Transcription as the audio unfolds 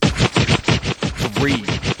Free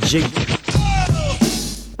G.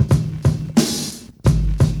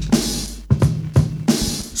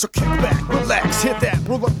 So kick back, relax, hit that,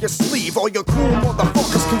 roll up your sleeve. All your cool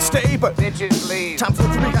motherfuckers can stay, but bitches leave. time for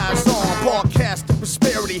 3 guys on broadcast of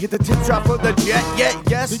prosperity. Hit the tip drop of the jet, yeah,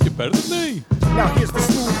 yes. Think you're better than me. Now here's the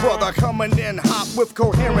smooth brother coming in hot with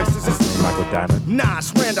coherence. This is Michael Diamond.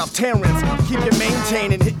 Nas, Randolph, Terrence. Keep you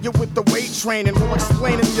maintaining, hit you with the weight training. We'll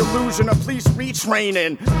explain the illusion of police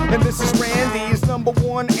retraining. And this is Randy's number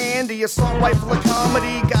one Andy. Assault rifle of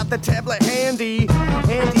comedy, got the tablet handy.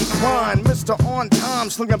 Andy Klein, Mr. On Time,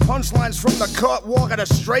 slinging punchlines from the cut, walking a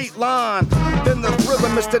straight line. Then the thriller,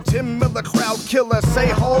 Mr. Tim Miller, crowd killer. Say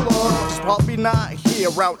hold on, he's probably not here,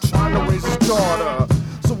 out trying to raise his daughter.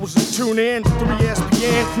 So we'll just tune in to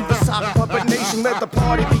 3SPN. Through the sock puppet nation, let the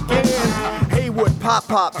party begin. Haywood, Pop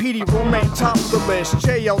Pop, Petey, Romaine, top of the list.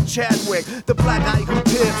 JL Chadwick, the black guy who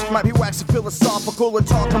tips. Might be waxing philosophical and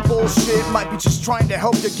talking bullshit. Might be just trying to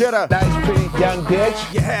help you get a Nice, pretty young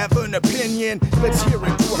bitch. You have an opinion, let's hear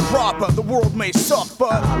it, do it proper. The world may suck,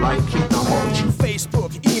 but I like it, I want you.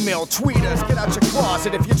 Facebook, email, tweet us, get out your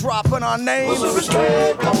closet if you're dropping our names.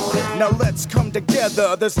 Now let's come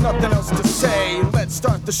together, there's nothing else to say. Let's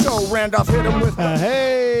start the show. Randolph, hit him with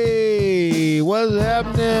Hey, what's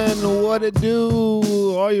happening? What it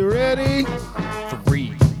do? Are you ready?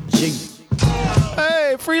 Free G.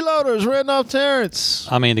 Hey, freeloaders, Randolph Terrence.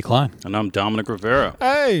 I'm Andy Klein. And I'm Dominic Rivera.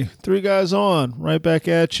 Hey, 3 guys on, right back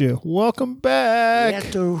at you. Welcome back.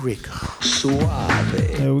 Puerto Rico.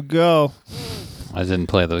 Suave. There we go. I didn't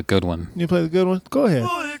play the good one. You play the good one? Go ahead.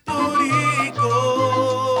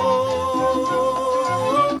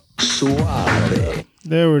 Suave.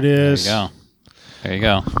 There it is. There you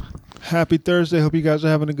go. Happy Thursday. Hope you guys are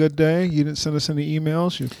having a good day. You didn't send us any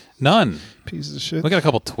emails, you None. pieces of shit. We got a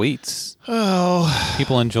couple tweets. Oh,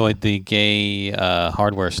 People enjoyed the gay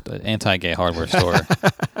anti-gay hardware store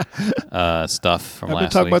stuff from I've been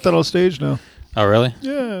last talking week. about that on stage now. Oh, really?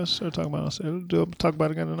 Yeah, started talking about it on stage. I'll talk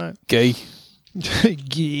about it again tonight. Gay.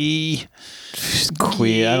 Gay.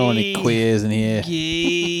 Queer. I don't want any queers in here.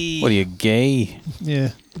 Gay. What are you, gay? Yeah.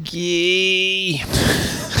 Gay.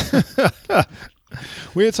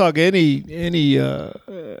 We didn't talk we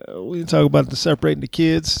didn't talk about the separating the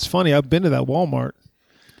kids. It's funny, I've been to that Walmart.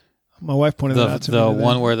 My wife pointed that out to me. The today.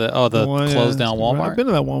 one where the one, closed yeah, down Walmart? I've been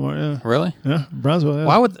to that Walmart, yeah. Really? Yeah, Brownsville, yeah.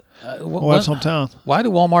 Why would... My wife's hometown. Why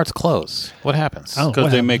do Walmarts close? What happens? I don't know Because what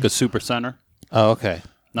they happened. make a super center. Oh, okay.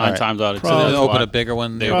 9 All right. times out of 10. So they Probably. open a bigger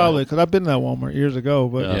one? Probably, because I've been to that Walmart years ago,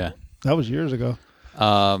 but Yeah. that was years ago.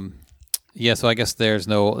 Yeah, so I guess there's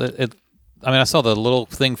no... I mean, I saw the little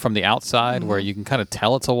thing from the outside where you can kind of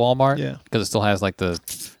tell it's a Walmart. Yeah. Because it still has like the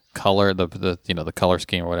color, the color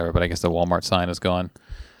scheme or whatever, but I guess the Walmart sign is gone.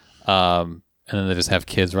 And then they just have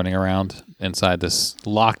kids running around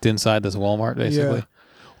locked inside this Walmart, basically. Yeah.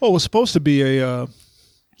 Well, it was supposed to be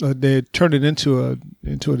they turned it into a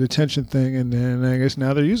detention thing, and then I guess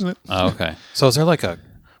now they're using it. Oh, okay. So is there like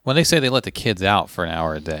when they say they let the kids out for an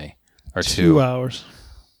hour a day or 2 hours.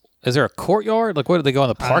 is there a courtyard? Like, what, do they go in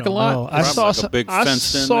the parking lot? know. I Probably saw like a some, big I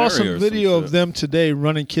fenced-in saw area some or video some of shit. them today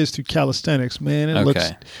running kids through calisthenics. Man,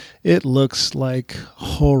 Okay. it looks like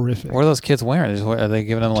horrific. What are those kids wearing? Are they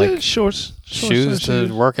giving them like shorts, shoes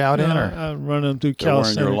to work out in, or I run them through They're wearing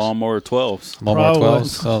calisthenics. your lawnmower 12s. Walmart Probably. 12s?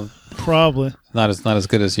 So Probably. not as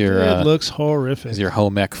good as your It looks horrific. as your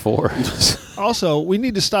home ec 4. Also, we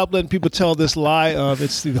need to stop letting people tell this lie of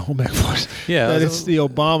it's the home ec force. Yeah, that that's it's the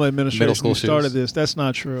Obama administration school who started shoes. this. That's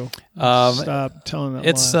not true. Stop telling that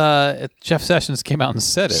It's lie. Jeff Sessions came out and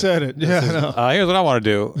said it. Said it. Yeah, I know. Here's what I want to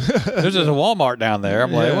do. There's just a Walmart down there.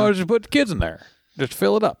 I'm like, Yeah. why don't you put kids in there? Just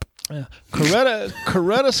fill it up. Yeah.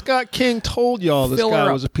 Coretta Scott King told y'all this Fill her guy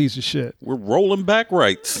up. was a piece of shit. We're rolling back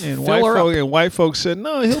rights. And Fill her white folks said,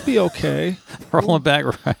 no, he'll be okay. Rolling back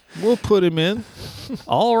right. We'll put him in.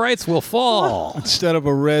 All rights will fall. Instead of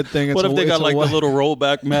a red thing, it's What if they got like white. the little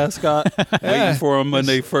rollback mascot waiting for them when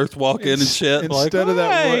they first walk in and shit? Instead of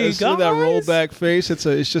that rollback face, it's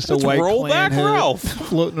just a It's white rollback Klan head Ralph.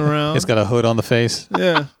 floating around. It's got a hood on the face.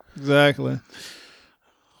 Yeah, exactly.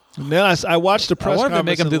 And then I watched the I press wonder if they conference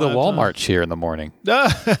make them do the in live Walmart cheer in the morning.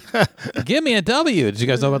 time. Give me a W. Did you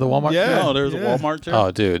guys know about the Walmart? Yeah. No, there's Yeah. a Walmart there.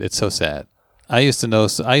 Oh, dude, it's so sad. I used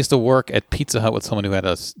to work at Pizza Hut with someone who had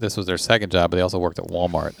this was their second job, but they also worked at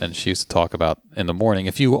Walmart, and she used to talk about in the morning.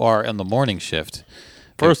 If you are in the morning shift,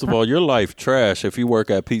 First of all, your life trash if you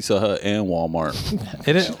work at Pizza Hut and Walmart.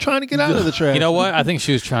 it is. Trying to get out of the trash. You know what? I think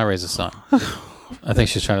she was trying to raise a son. I think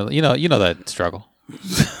she's trying to. You know that struggle.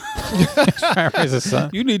 Trying to raise a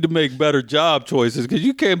son. You need to make better job choices because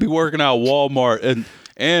you can't be working out Walmart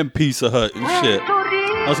and Pizza Hut and shit.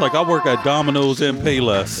 was like, I work at Domino's and pay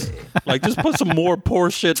less. Like, just put some more poor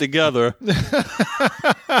shit together.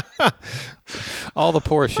 All the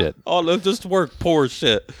poor shit. Oh, let's just work poor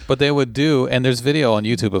shit. But they would do, and there's video on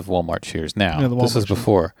YouTube of Walmart cheers now. Yeah, the this Walmart was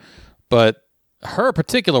before. But her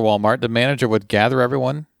particular Walmart, the manager would gather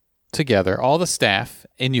everyone together, all the staff,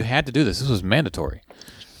 and you had to do this. This was mandatory.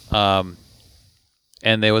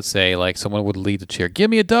 And they would say, like, someone would lead the cheer, give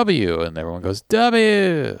me a W, and everyone goes,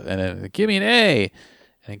 W, and then give me an A,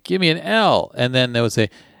 and give me an L, and then they would say,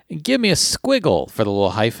 give me a squiggle for the little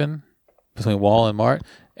hyphen between Wall and Mart,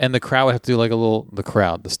 and the crowd would have to do like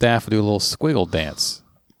the staff would do a little squiggle dance.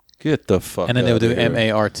 Get the fuck And then they would do outta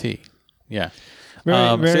here. MART. Yeah.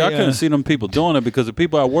 Very, See, I couldn't see them people doing it because the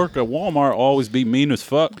people at work at Walmart always be mean as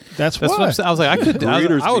fuck. That's That's what why. I'm saying. I was like, I would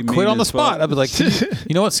be quit mean on the as fuck. spot. I'd be like,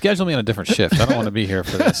 you know what? Schedule me on a different shift. I don't want to be here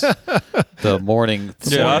for this. The morning.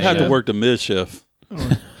 Yeah, I'd have to shift. work the mid shift.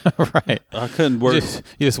 Right. I couldn't work.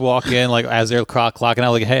 You just walk in like as they're clocking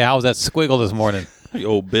out, like, hey, how was that squiggle this morning? You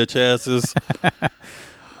old bitch asses.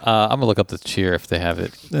 I'm gonna look up the cheer if they have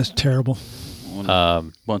it. That's terrible.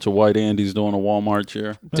 Bunch of white Andes doing a Walmart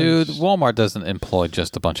cheer. Dude, Walmart doesn't employ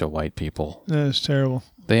just a bunch of white people. That's terrible.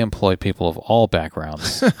 They employ people of all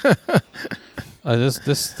backgrounds.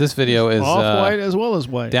 This video is Off-white as well as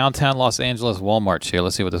white. downtown Los Angeles Walmart cheer.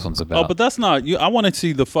 Let's see what this one's about. Oh, but that's not you. I want to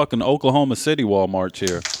see the fucking Oklahoma City Walmart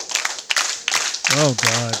cheer. Oh,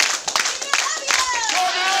 God.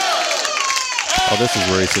 Oh, this is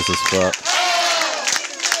racist as fuck.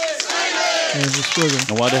 And the squiggle.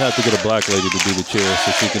 And why they have to get a black lady to do the cheer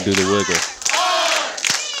so she can do the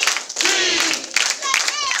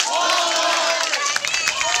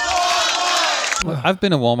wiggle? I've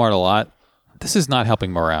been in Walmart a lot. This is not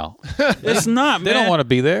helping morale. It's not, man. They don't want to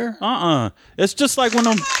be there. It's just like when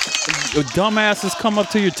them dumbasses come up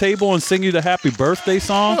to your table and sing you the happy birthday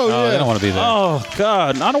song. Oh, they don't want to be there. Oh,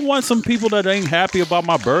 God. I don't want some people that ain't happy about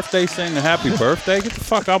my birthday saying the happy birthday. Get the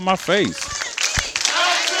fuck out my face.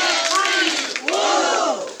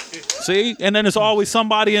 See? And then there's always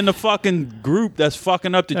somebody in the fucking group that's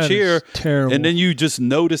fucking up the That cheer. is terrible. And then you just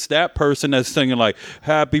notice that person that's singing like,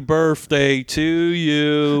 happy birthday to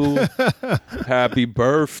you. Happy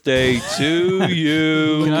birthday to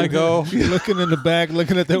you. Can I go? Looking in the back,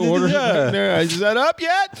 looking at the order. Yeah. Is that up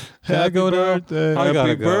yet? Can I go now? birthday. I gotta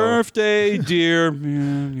Happy go. birthday, dear.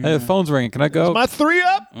 Hey, the phone's ringing. Can I go? My 3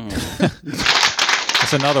 up?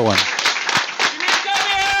 That's another one.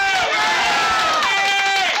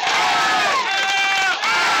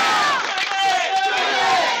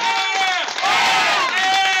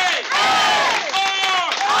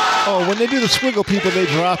 Oh, when they do the squiggle people, they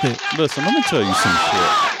drop it. Listen, let me tell you some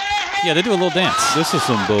shit. Yeah, they do a little dance. This is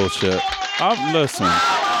some bullshit. Listen.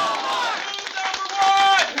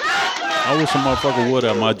 I wish a motherfucker would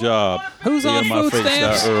at my job. Who's be on in my food face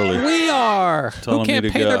stamps? that early. We are. Telling Who me can't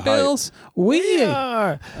to pay get their hype. bills? We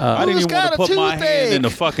are. I didn't Who's even want got to a put my hand in the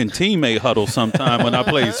toothache? fucking teammate huddle sometime when I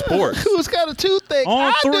played sports. Who's got a toothache?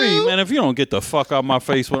 On I 3, do. man. If you don't get the fuck out my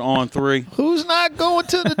face with on 3. Who's not going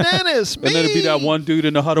to the dentist? And then it'd be that Me. one dude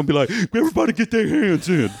in the huddle and be like, everybody get their hands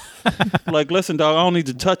in. Like, listen, dog, I don't need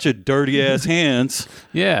to touch your dirty ass hands.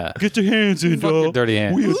 Yeah. Get your hands in, Fuck dog. your dirty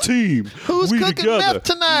hands. We a team. Who's we cooking together. meth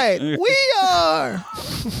tonight? We are.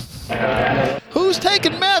 Who's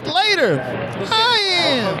taking meth later? I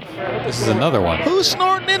am. This is another one. Who's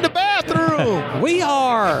snorting in the bathroom? We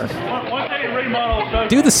are. One day to remodel.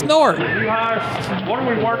 Do the snort. New hires. What do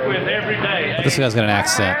we work with every day? This guy's got an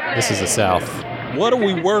accent. This is the South. What do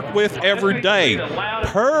we work with every day?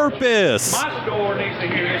 Purpose. My store needs to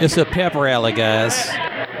hear it. It's a pep rally, guys.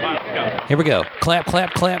 Here we go. Clap,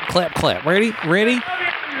 clap, clap, clap, clap. Ready? Ready?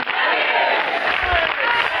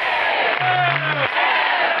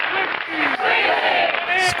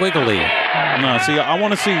 Squiggly. No, see, I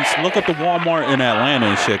want to see. Look up the Walmart in Atlanta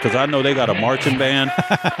and shit, because I know they got a marching band.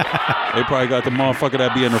 They probably got the motherfucker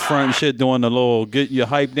that be in the front and shit doing the little get your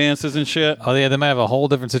hype dances and shit. Oh, yeah, they might have a whole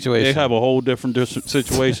different situation. They have a whole different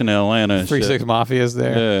situation in Atlanta and 3-6 shit. Mafia's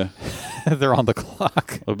there. Yeah. They're on the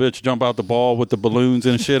clock. A bitch jump out the ball with the balloons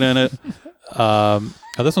and shit in it. Oh,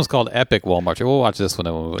 this one's called Epic Walmart. We'll watch this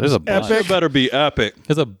one. There's a bunch. It better be epic.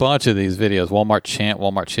 There's a bunch of these videos. Walmart chant,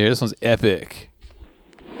 Walmart cheer. This one's epic.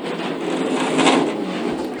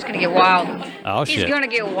 It's gonna get wild. Oh, He's shit. gonna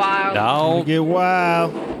get wild. No. Get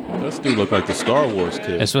wild. This dude look like the Star Wars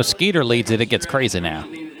kid. It's when Skeeter leads it, it gets crazy now.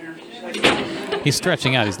 He's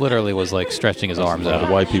stretching out. He's literally was like stretching his arms The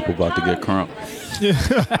out. white people about to get crunk.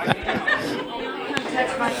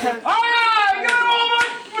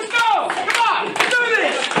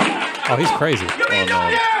 Oh, he's crazy. Oh,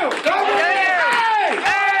 no.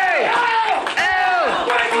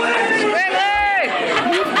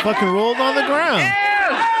 fucking rolled on the ground.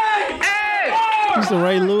 He's the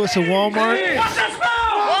Ray Lewis of Walmart.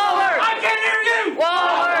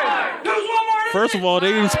 First of all,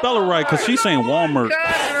 they didn't spell it right because she's saying Walmart.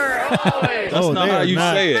 That's not they how are you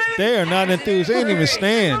not- say it. They are not enthused. They didn't even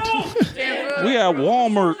stand. We at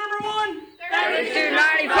Walmart.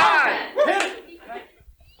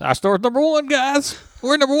 Our store's #1, guys.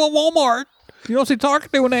 We're #1 Walmart. You don't see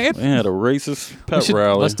Target doing that. They had a racist pet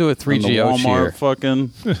rally. let's do a 3GO in the Walmart cheer.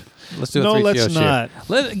 Fucking. Let's do a No, 3GO let's cheer.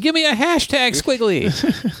 not. Give me a hashtag squiggly.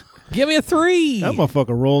 Give me a 3. That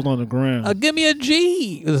motherfucker rolled on the ground. Give me a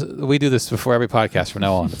G. We do this before every podcast from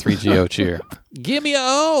now on. The 3GO cheer. Give me a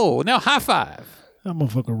O. Now high five. That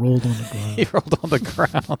motherfucker rolled on the ground. He rolled on the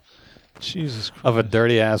ground Jesus Christ. of a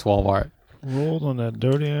dirty ass Walmart. Rolled on that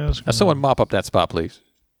dirty ass Now ground. someone mop up that spot, please.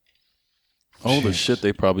 Oh, the shit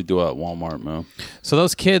they probably do at Walmart, man. So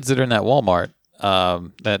those kids that are in that Walmart,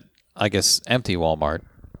 that I guess empty Walmart,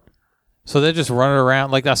 so they're just running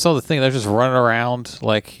around. Like I saw the thing, they're just running around,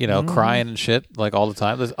 like crying and shit, like all the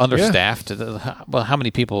time. There's understaffed. Well, how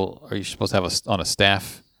many people are you supposed to have on a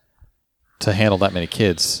staff to handle that many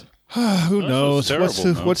kids? Who knows?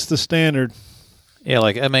 terrible, What's the standard? Yeah,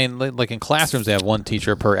 like I mean, like in classrooms, they have one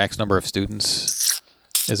teacher per X number of students.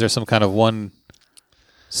 Is there some kind of one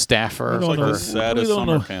staffer? We don't Like know. the We saddest don't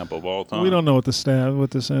summer know. camp of all time. We don't know what the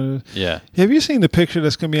standard is. Yeah. Have you seen the picture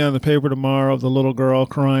that's going to be on the paper tomorrow of the little girl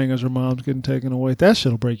crying as her mom's getting taken away? That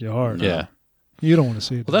shit'll break your heart. Yeah. You don't want to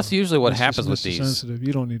see it. Well, that's usually what That's happens with Mr. these. Sensitive.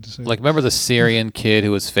 You don't need to see Like, remember the Syrian kid who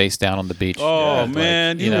was face down on the beach? Oh, Like,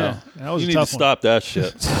 man. you know. That was you a need to tough one. stop that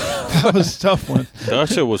shit. That was a tough one. That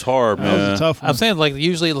shit was hard, That man. was a tough one. I'm saying, like,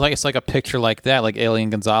 usually, like, it's like a picture like that, like Alien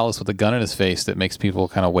Gonzalez with a gun in his face that makes people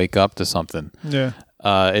kind of wake up to something. Yeah.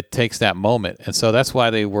 It takes that moment. And so that's why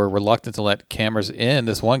they were reluctant to let cameras in.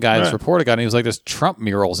 This one guy, this Right. reporter got, and he was like, there's Trump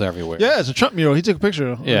murals everywhere. Yeah, it's a Trump mural. He took a picture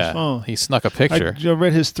on his Yeah. phone. He snuck a picture. I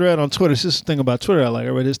read his thread on Twitter. This is the thing about Twitter I like. I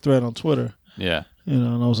read his thread on Twitter. Yeah.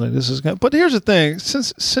 And I was like, this is good. But here's the thing.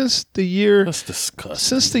 Since the year That's disgusting.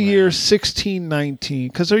 since the year 1619,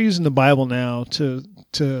 because they're using the Bible now to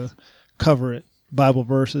cover it. Bible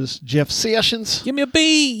verses. Jeff Sessions Give me a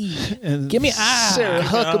B. and Give me an I. Sarah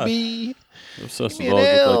God. Huckabee. Such me a an dog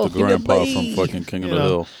L, like the give me a grandpa B. from fucking King of You the know.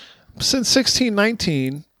 Hill. Since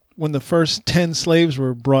 1619, when the first 10 slaves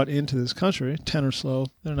were brought into this country, 10 or so,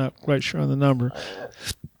 they're not quite sure on the number.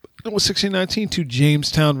 It was 1619 to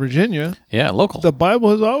Jamestown, Virginia. Yeah, local. The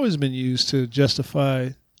Bible has always been used to justify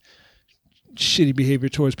shitty behavior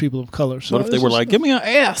towards people of color. So What if they this were is- like, give me an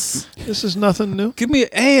S? this is nothing new. Give me an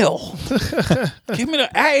L. Give me the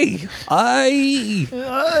A. I.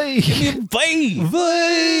 Hey, V.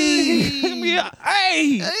 Give me an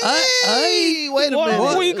A. hey, wait a What minute.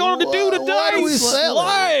 are we going to do today? What are we selling?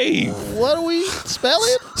 Slave. What are we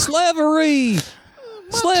spelling? Slavery.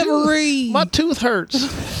 Slavery. My tooth hurts. Go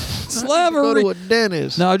Slavery. to a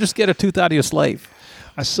dentist. No, just get a tooth out of your slave.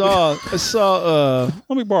 I saw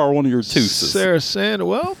Let me borrow one of your tooths. Sarah Sanders.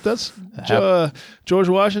 Well, that's George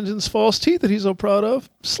Washington's false teeth that he's so proud of.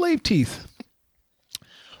 Slave teeth.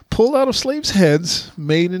 Pulled out of slaves' heads,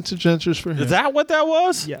 made into dentures for him. Is that what that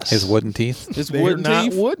was? yes? His wooden teeth. His They're wooden not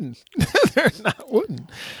teeth? wooden. They're not wooden.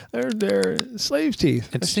 They're slave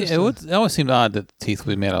teeth. It always seemed odd that the teeth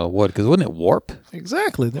would be made out of wood because wouldn't it warp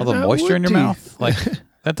Exactly. They're all the not moisture in wood your teeth. mouth? Like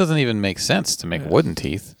that doesn't even make sense to make wooden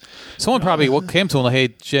teeth. Someone probably came to him like,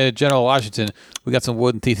 "Hey, General Washington, we got some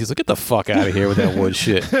wooden teeth." He's like, "Get the fuck out of here with that wood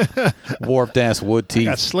shit, warped ass wood I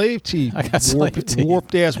got teeth, slave teeth. I got slave teeth.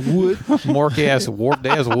 Warped ass wood. warped ass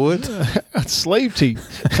wood." Slave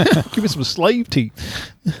teeth. Give me some slave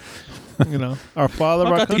teeth. You know, our father of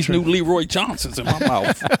I our got these country. new Leroy Johnsons in my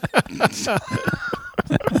mouth.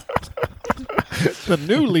 The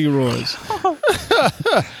new Leroy's.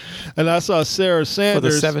 And I saw Sarah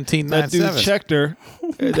Sanders. 1797s. That dude checked her.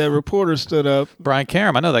 And that reporter stood up. Brian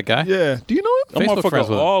Karam, I know that guy. Yeah. Do you know him? That Facebook friends motherfucker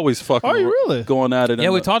with him. always fucking Are you really? going at it. Yeah,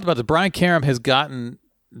 in we the- talked about this. Brian Karam has done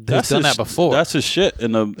his- that before. That's his shit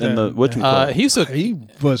in the He used to He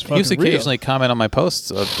was fucking He used to real. occasionally comment on my posts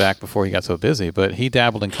back before he got so busy, but he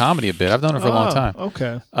dabbled in comedy a bit. I've known him for a long time.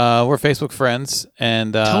 Okay. We're Facebook friends,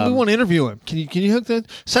 and Tell me one to interview him. Can you hook that?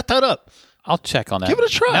 Set that up. I'll check on that. Give it a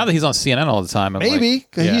try. Now that he's on CNN all the time, I'm Maybe like,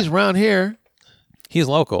 because yeah. he's around here. He's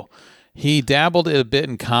local. He dabbled a bit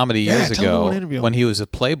in comedy Yeah, years tell me one ago interview. when he was a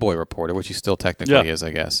Playboy reporter, which he still technically Yeah. is, I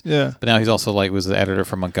guess. Yeah. But now he's also was the editor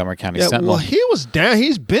for Montgomery County Yeah. Sentinel. Well, he was down.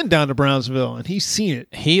 He's been down to Brownsville and he's seen it.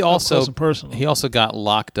 he Up also close and personal. he also got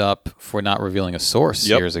locked up for not revealing a source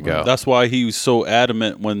Yep. years ago. That's why he was so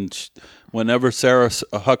adamant whenever Sarah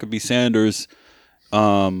Huckabee Sanders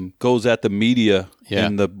goes at the media Yeah.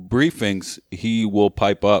 in the briefings, he will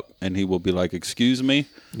pipe up and he will be like, "Excuse me,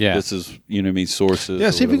 Yeah. this is sources."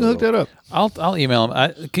 Yeah, see if you can hook that up. I'll email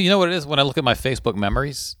him. You know what it is? When I look at my Facebook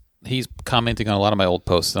memories, he's commenting on a lot of my old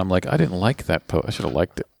posts, and I'm like, I didn't like that post. I should have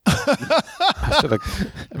liked it. I should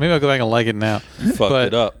have. Maybe I'll go back and like it now. Fucked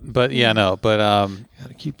it up. But yeah, no. But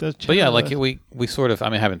Gotta keep that. But yeah, channel like alive. we sort of. I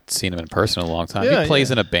mean, I haven't seen him in person in a long time. Yeah, he plays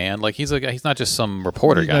yeah. in a band. Like he's not just some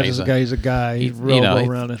reporter He's guy. not just a guy. He's a guy. He's robo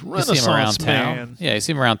around it. You see him around town. Man. Yeah, you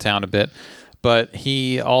see him around town a bit. But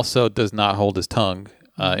he also does not hold his tongue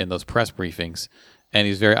in those press briefings, and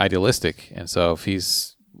he's very idealistic. And so if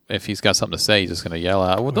he's got something to say, he's just going to yell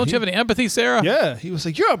out, "Well, don't you have any empathy, Sarah?" Yeah, he was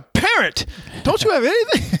like, "You're a parent. Don't you have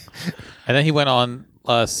anything?" And then he went on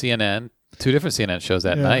CNN, 2 different CNN shows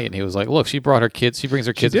that Yeah. night, and he was like, "Look, she brought her kids. She brings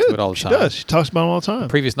her kids She into did. it all the She time." does. She talks about it all the time.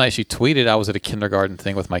 Previous night, she tweeted, "I was at a kindergarten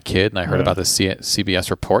thing with my kid, and I heard Yeah. about this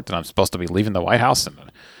CBS report that I'm supposed to be leaving the White House." And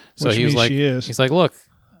so Which he was means like, she is. "He's like, look,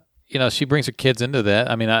 she brings her kids into that.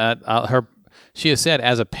 I mean, she has said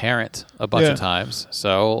as a parent a bunch Yeah. of times.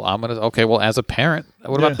 So I'm gonna well, as a parent,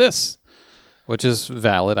 what about Yeah. this?" Which is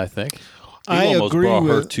valid, I think. He I almost agree brought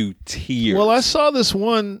her with. to tears. Well, I saw this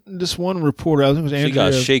one reporter. I think it was she got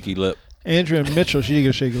Andrea. shaky lip. Andrea Mitchell. She did get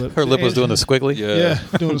a shaky lip. Her lip was doing the squiggly. Yeah.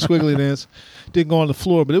 Yeah, doing the squiggly dance. Didn't go on the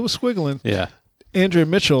floor, but it was squiggling. Yeah. Andrea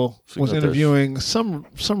Mitchell was got that interviewing some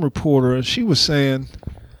reporter, and she was saying,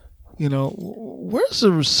 where's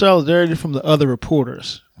the solidarity from the other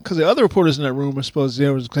reporters? Because the other reporters in that room are supposed to.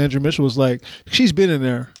 Andrea Mitchell was like, she's been in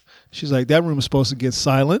there. She's like, that room is supposed to get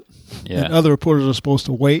silent, Yeah. and other reporters are supposed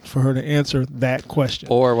to wait for her to answer that question.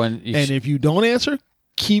 Or when And if you don't answer,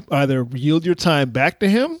 either yield your time back to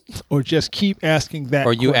him, or just keep asking that.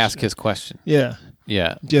 or you question. ask his question. Yeah.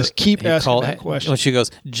 Yeah. Just keep He asking called- that question. When she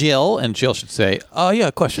goes, Jill, and Jill should say, "Oh yeah,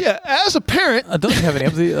 question. Yeah, as a parent, Don't you have any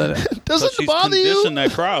empathy?" doesn't But she's bother you? conditioned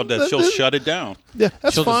that crowd that she'll shut it down. Yeah,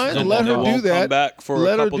 that's She'll just- fine. and Let then her it do won't that. come back for a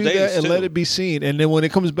let couple her do days, that and let too. it be seen. And then when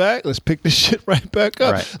it comes back, let's pick this shit right back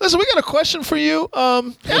up. Right. Listen, we got a question for you. As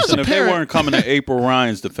Listen, a if they parent, weren't coming to April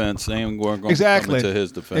Ryan's defense, they weren't going exactly to come to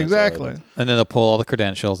his defense. Exactly. either. And then they'll pull all the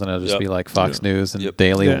credentials, and it'll just Yep. be like Fox News and Yep.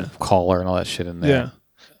 Daily Yeah. Caller and all that shit in there. Yeah.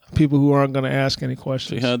 People who aren't going to ask any She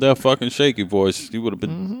questions. had that fucking shaky voice. She would have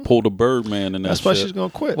been pulled a Birdman in that That's why shit. she's going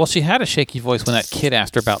to quit. Well, she had a shaky voice when that kid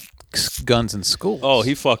asked her about guns in school. Oh,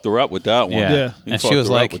 he fucked her up with that one. yeah. Yeah. He And fucked she was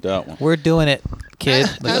her up like, with that one. "We're doing it, kid."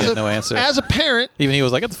 Like, as, she a, had no answer. as a parent, Even he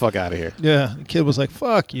was like, "Get the fuck out of here." yeah, the kid was like,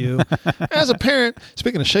 fuck you. As a parent,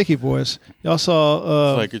 speaking of shaky voice, y'all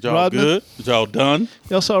saw Like, is y'all Rodman? good? Is y'all done?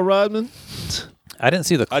 Y'all saw Rodman? I didn't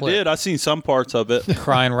see the I clip. did. I seen some parts of it.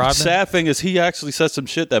 Crying Rodman. Sad thing is, he actually said some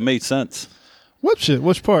shit that made sense. What shit?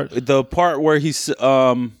 Which part? The part where he's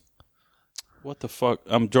what the fuck?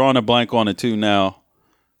 I'm drawing a blank on it too now.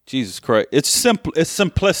 Jesus Christ! It's simple. It's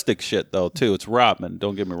simplistic shit though too. It's Rodman.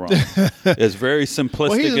 Don't get me wrong. It's very simplistic.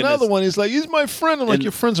 Well, he's in another his- one. He's like, he's my friend. I'm like, in-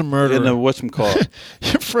 your friend's a murderer. In the whatchamacallit.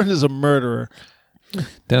 Your friend is a murderer.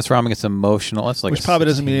 Dennis Rodman gets emotional. That's like Which a probably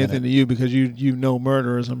doesn't mean 16-minute. anything to you because you know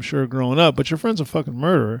murderers, I'm sure, growing up. But your friend's a fucking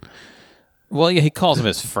murderer Well, yeah, he calls him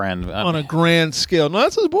his friend. on a grand scale. No,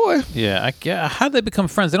 that's his boy. Yeah, how'd they become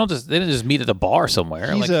friends? They didn't just meet at a bar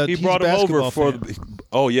somewhere. He's Like, a He brought he's a him over basketball for. fan. The,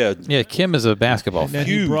 oh yeah, yeah, Kim is a basketball And then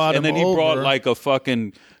fan. he huge. brought and then him he brought over. like a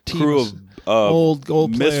fucking Team crew of of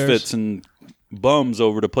old misfits players. and bums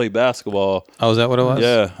over to play basketball. Oh, is that what it was?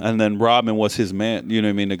 Yeah, and then Rodman was his man. You know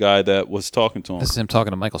what I mean? The guy that was talking to him. This is him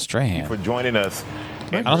talking to Michael Strahan. for joining us.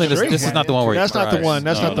 I don't think this is not the one where That's he not the cries. one.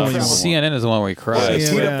 That's not the one you want. CNN is the one where he cries.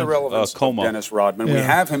 Yeah. Tweet up the relevance Como. of Dennis Rodman. We Yeah.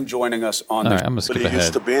 have him joining us on All the right, I'm gonna skip But he used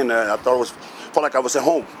ahead. to be in there. I thought it was felt like I was at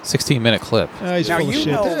home. 16-minute clip. Ah, he's Now full of you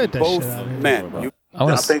shit. know Get that both shit out of here. men. You, I And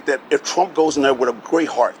want I to. think that if Trump goes in there with a great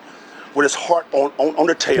heart, with his heart on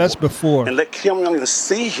the table, That's before. and let Kim Jong-un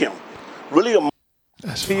see him, really.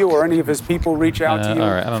 to you or any of his people reach out to you? all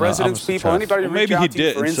right, I don't know. President's I'm just people, trying- anybody Well, reach maybe he out to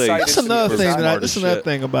you for didn't say insight? That's into another the thing that personality? that's another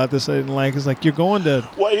thing about this I didn't like is like you're going to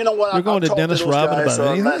Well, you know what? You're going to I've talked Dennis those Rodman guys, about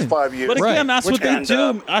anything. last 5 years. But again, Right. that's what they And,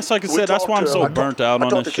 do. That's like I we said. That's why I'm talked so to- burnt out I on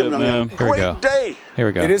talked this to Kim shit, Jong-un. man. Here we go. Great day. Here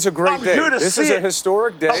we go. It is a great I'm day. here to This see is a it.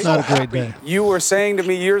 historic day. It's not a great day. You were saying to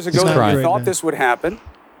me years ago not a that you great thought day. this would happen.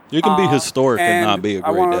 You can be historic and not be a I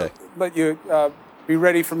great want day. to let you be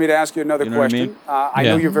ready for me to ask you another You know what I question. mean? I Yeah.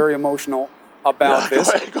 know you're very emotional about Go this.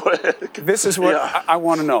 ahead, go ahead. This is what Yeah. I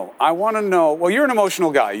want to know. I want to know. Well, you're an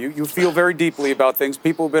emotional guy. You feel very deeply about things.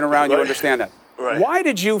 People who've been around you Right. understand that. Right. Why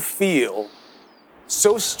did you feel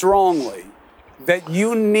so strongly that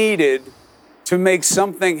you needed to make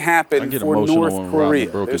something I happen get for emotional North when Rodman Korea?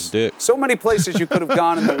 broke his There's dick. so many places you could have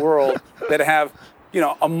gone in the world that have,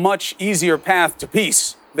 a much easier path to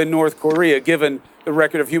peace than North Korea, given the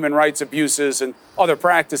record of human rights abuses and other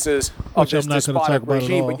practices of Which I'm this not gonna despotic talk about at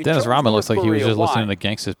regime. all. But you Dennis chose Rodman North looks like he was Korea. just Why? listening to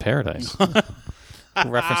Gangsta's Paradise.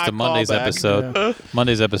 Reference to Monday's Callback. episode.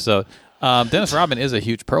 Monday's episode. Dennis Rodman is a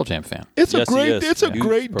huge Pearl Jam fan. It's Yes, a he great. is. It's a Huge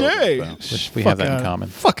great Pearl Jam day. fan. We have that in Fuck common.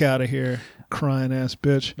 Fuck out of here, crying ass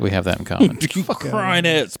bitch. We have that in common. You Fuck outta crying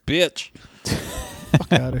ass bitch.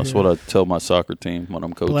 Fuck out of That's here. what I tell my soccer team when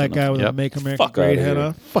I'm coaching. Black guy them. with Yep. a Make America Fuck Great outta head here.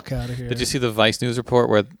 on. Fuck out of here. Did you see the Vice News report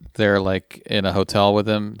where they're like in a hotel with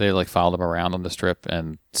him? They like followed him around on the strip,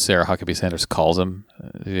 and Sarah Huckabee Sanders calls him.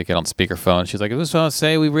 They get on speakerphone. She's like, "I just want to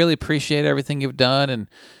say we really appreciate everything you've done,"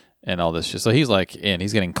 and all this shit. So he's like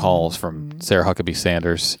he's getting calls from Sarah Huckabee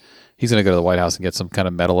Sanders. He's gonna go to the White House and get some kind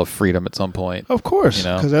of Medal of Freedom at some point. Of course, You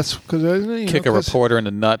know, because Kick a reporter in the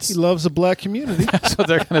nuts. He loves the black community. That's what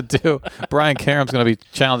they're going to do. Brian Karem's going to be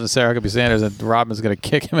challenging Sarah Huckabee Sanders, and Rodman's going to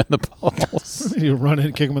kick him in the balls You run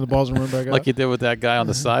in, kick him in the balls, and run back out. like he did with that guy on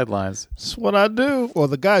the sidelines. That's what I do. Well,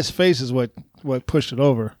 the guy's face is what pushed it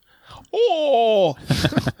over. Oh,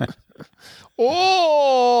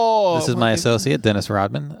 oh! This is my associate, Dennis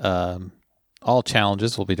Rodman. All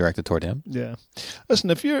challenges will be directed toward him. Yeah.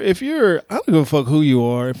 Listen, if you're, I don't give a fuck who you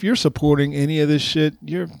are. If you're supporting any of this shit,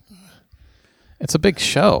 you're It's a big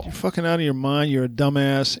show. fucking out of your mind. You're a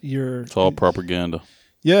dumbass. It's all propaganda.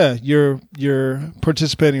 Yeah, you're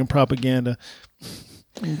participating in propaganda.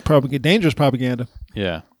 Dangerous propaganda.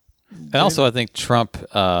 Yeah. And also, I think Trump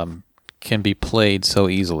can be played so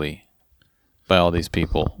easily by all these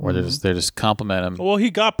people where they're just compliment him. Well,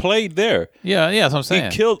 he got played there. Yeah, that's what I'm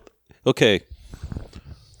saying. He killed. Okay.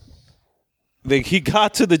 He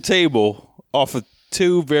got to the table off of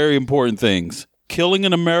two very important things: killing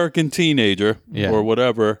an American teenager or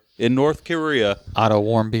whatever in North Korea, Otto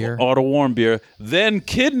Warmbier, then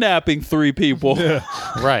kidnapping 3 people,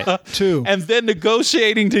 right? 2, and then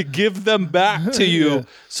negotiating to give them back to you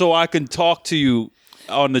so I can talk to you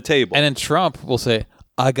on the table. And then Trump will say,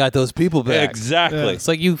 "I got those people back." Exactly. It's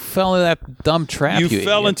like you fell into that dumb trap. You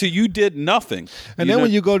fell idiot. into you did nothing. And then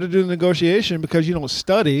when you go to do the negotiation, because you don't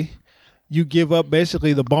study, you give up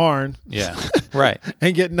basically the barn. Yeah, right.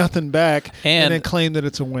 And get nothing back, and And- then claim that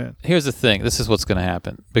it's a win. Here's the thing. This is what's going to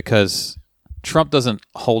happen because Trump doesn't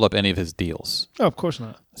hold up any of his deals. Oh, of course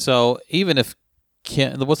not. So even if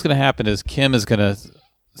what's going to happen is Kim is going to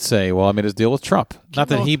say, "Well, I made his deal with Trump." Not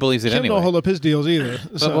that he believes it Kim anyway. don't hold up his deals either.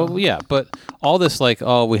 So. Well, yeah, but all this like,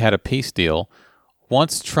 "Oh, we had a peace deal."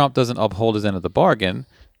 Once Trump doesn't uphold his end of the bargain,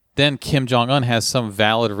 then Kim Jong-un has some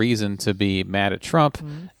valid reason to be mad at Trump,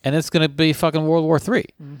 and it's going to be fucking World War III.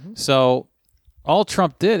 So all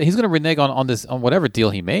Trump did, he's going to renege on whatever deal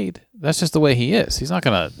he made. That's just the way he is. He's going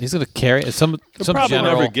to carry some probably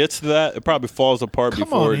general. never gets to that. It probably falls apart Come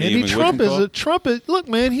before on, it Andy. even Trump is look,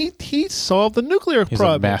 man. He solved the nuclear He's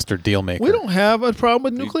problem. a master deal maker. We don't have a problem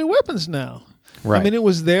with nuclear weapons now. Right. I mean, it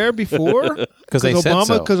was there before 'Cause they said Obama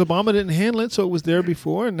so. because Obama didn't handle it, so it was there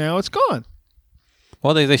before, and now it's gone.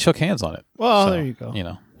 Well, they shook hands on it. Well, So, there you go. You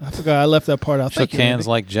know, I forgot I left that part out. shook Thank you, hands Andy.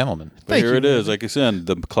 like gentlemen. But Thank here you, it is. Like I said,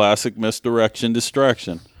 the classic misdirection,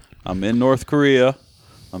 distraction. I'm in North Korea.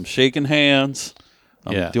 I'm shaking hands.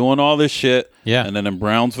 I'm doing all this shit. Yeah. And then in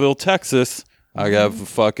Brownsville, Texas, I have a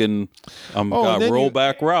fucking got then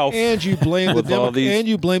rollback Ralph. And you blame the with all these- and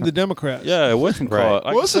you blame the Democrats. Yeah, whatchamacallit. Like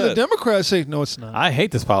I Most of the said. Democrats say no, it's not. I hate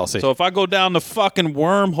this policy. So if I go down the fucking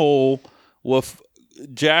wormhole with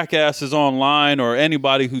jackasses online or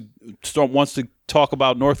anybody who wants to talk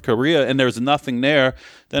about North Korea and there's nothing there,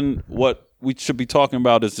 then what we should be talking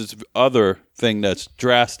about is this other thing that's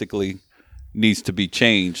drastically needs to be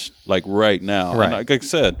changed, like right now. Right. And like I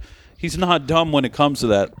said, he's not dumb when it comes to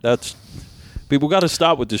that. That's people got to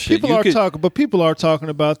stop with this shit. People are talking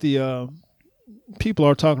about the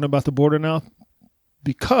border now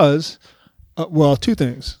because, well, 2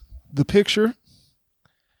 things: the picture,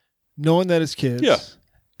 knowing that it's kids, Yeah.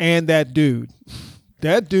 and that dude.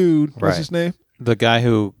 That dude, what's Right. his name? The guy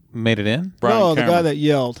who made it in? Brian no, the Karem. guy that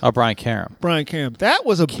yelled. Oh, Brian Karem. Brian Karem. That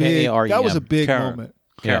was a big. Karem. That was a big Karem. moment.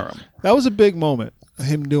 Yeah. That was a big moment.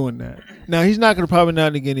 Him doing that. Now he's not going to probably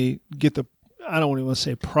not get the. I don't even want to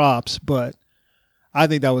say props, but I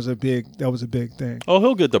think that was a big thing. Oh,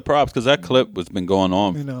 he'll get the props because that clip has been going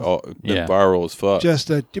on, You know. been Yeah. viral as fuck. Just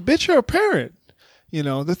bitch, you're a parent. You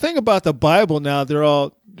know the thing about the Bible now. They're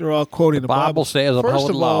all quoting the Bible says uphold First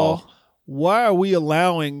of law. all, why are we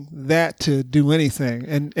allowing that to do anything?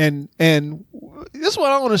 And this is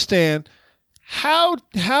what I don't understand. How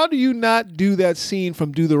do you not do that scene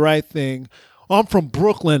from Do the Right Thing I'm from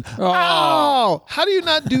Brooklyn. Oh, how do you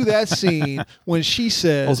not do that scene when she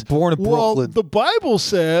says, I was born in well, Brooklyn. the Bible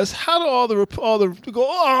says, how do all the go,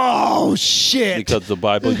 oh, shit. Because the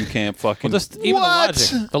Bible, you can't fucking. Well, just even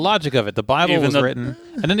What? the logic of it. The Bible Even was the- written,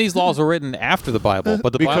 and then these laws were written after the Bible.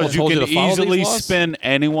 But the Bible because you told can you to follow easily these laws? spin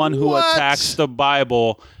anyone who What? attacks the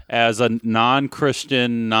Bible as a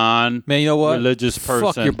non-Christian, Man, you know what? non-religious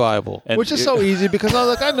person. Fuck your Bible. And Which is so easy because I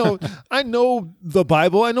was like, I know the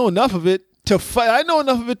Bible. I know enough of it to fight. I know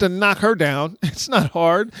enough of it to knock her down. It's not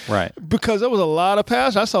hard, Right. Because there was a lot of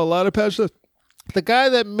pastors. I saw a lot of pastors. The guy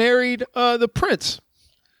that married the prince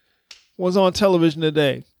was on television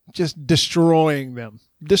today, just destroying them,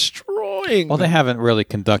 Well, they haven't really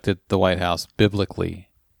conducted the White House biblically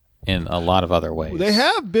in a lot of other ways. They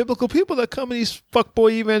have biblical people that come in. These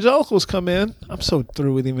fuckboy evangelicals come in. I'm so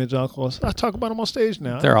through with evangelicals. I talk about them on stage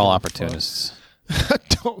now. They're all opportunists. I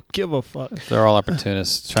don't give a fuck. They're all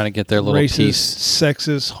opportunists trying to get their little Racist, piece.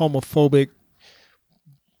 sexist, homophobic,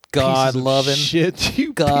 God pieces of loving, shit.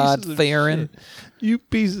 You God pieces of fearing. shit. You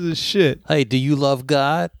pieces of shit. Hey, do you love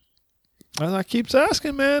God? And I keeps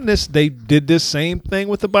asking, man. They did this same thing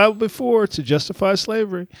with the Bible before to justify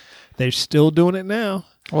slavery. They're still doing it now.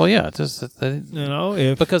 Well, yeah, just You know,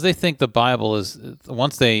 if because they think the Bible is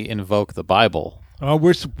once they invoke the Bible,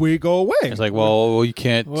 we go away. it's like, well, you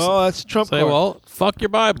can't Well, that's Trump say, card. well, fuck your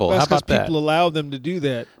Bible. That's How about 'cause that? people allow them to do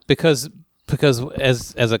that. Because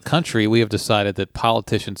as a country, we have decided that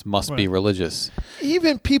politicians must be Right. religious.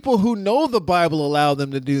 Even people who know the Bible allow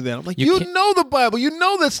them to do that. I'm like, You you can't- know the Bible. You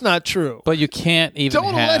know that's not true. But you can't even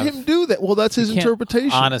Don't have, let him do that. Well, that's his you can't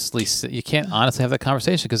interpretation. Honestly, you can't honestly have that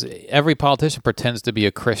conversation because every politician pretends to be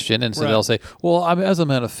a Christian, and so Right. they'll say, "Well, I mean, as a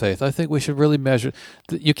man of faith, I think we should really measure."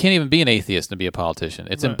 You can't even be an atheist and be a politician.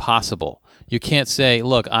 It's Right. impossible. You can't say,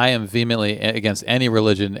 "Look, I am vehemently against any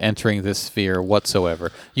religion entering this sphere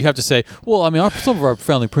whatsoever." You have to say, "Well, I mean, some of our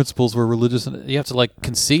founding principles were religious," and you have to like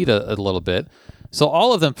concede a little bit. So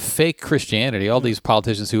all of them fake Christianity. All these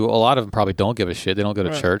politicians who a lot of them probably don't give a shit. They don't go to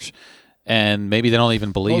Right. church. And maybe they don't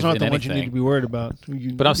even believe Those aren't in the ones you anything. need to be worried about.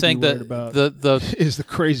 But I'm saying that the is the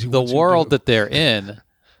crazy the ones who world do. that they're in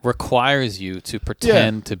requires you to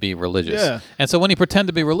pretend to be religious. Yeah. And so when you pretend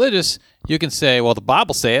to be religious, you can say, well, the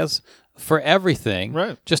Bible says for everything,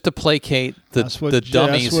 Right. just to placate the That's what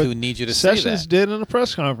dummies that's what who need you to say Sessions that. did in a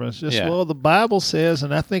press conference. Just Yeah. well, the Bible says,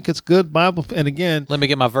 and I think it's good Bible. And again, Let me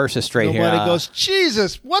get my verses straight nobody here. goes,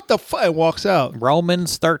 Jesus, what the fuck? And walks out.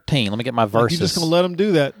 Romans 13. Let me get my verses. You're just gonna let them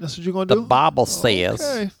do that. That's what you're gonna the do. Bible says.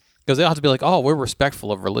 Okay. Because they'll have to be like, oh, we're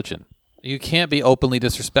respectful of religion. You can't be openly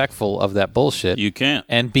disrespectful of that bullshit. You can't.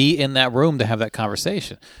 And be in that room to have that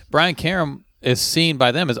conversation. Brian Karem is seen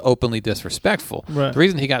by them as openly disrespectful. Right. The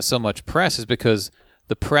reason he got so much press is because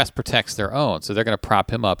the press protects their own. So they're going to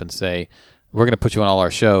prop him up and say, we're going to put you on all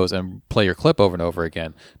our shows and play your clip over and over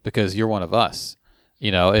again because you're one of us.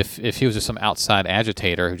 You know, if he was just some outside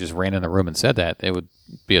agitator who just ran in the room and said that, it would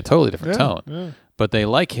be a totally different tone. Yeah. But they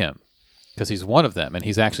like him because he's one of them and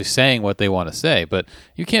he's actually saying what they want to say. But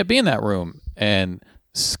you can't be in that room and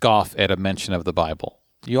scoff at a mention of the Bible.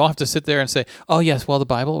 You all have to sit there and say, oh, yes, well, the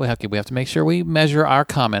Bible, we have to make sure we measure our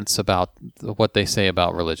comments about what they say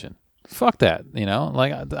about religion. Fuck that, you know?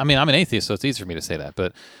 Like, I mean, I'm an atheist, so it's easy for me to say that.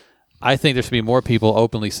 But I think there should be more people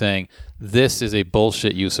openly saying, this is a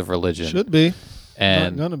bullshit use of religion. Should be.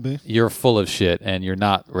 And Not gonna be. You're full of shit, and you're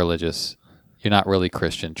not religious. You're not really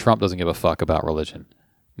Christian. Trump doesn't give a fuck about religion.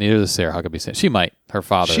 Neither does Sarah Huckabee. She might. Her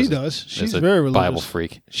father She is does. She's is a very religious. Bible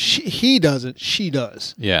freak. He doesn't. She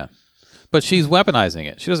does. Yeah. But she's weaponizing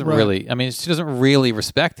it. She doesn't Right. really. I mean, she doesn't really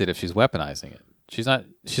respect it if she's weaponizing it. She's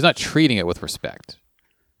not treating it with respect.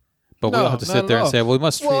 But we all have to not sit at there and all. say, well, we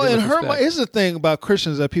must treat well, it and with her, respect. here's the thing about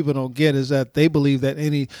Christians that people don't get is that they believe that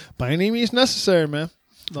by any means necessary, man.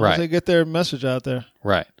 As long as Right. they get their message out there.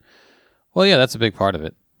 Right. Well, yeah, that's a big part of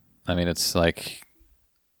it. I mean, it's like,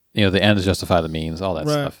 you know, the ends justify the means, all that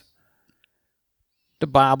Right. stuff. The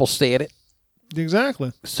Bible said it.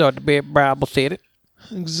 Exactly. So the Bible said it.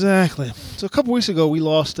 Exactly. So a couple weeks ago, we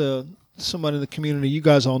lost somebody in the community. You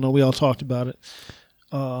guys all know. We all talked about it.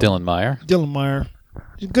 Dylan Meyer. Dylan Meyer.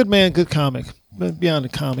 He's a good man, good comic. But beyond the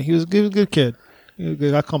comic, he was a good kid. He was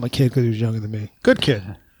good. I call him a kid because he was younger than me. Good kid.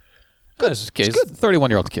 Good. He's a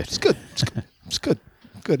 31-year-old kid. It's good. It's good.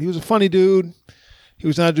 Good. He was a funny dude. He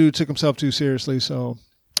was not a dude who took himself too seriously. So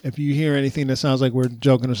if you hear anything that sounds like we're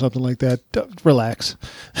joking or something like that, relax.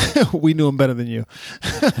 We knew him better than you.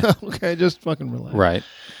 Okay, just fucking relax. Right.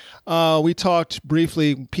 We talked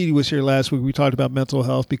briefly. Petey was here last week. We talked about mental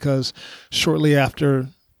health because shortly after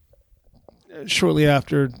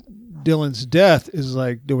Dylan's death is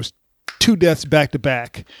like there was 2 deaths back to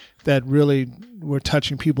back that really were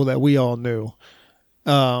touching people that we all knew.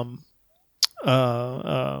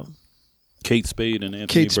 Kate Spade and Anthony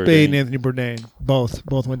Kate Bourdain. Spade and Anthony Bourdain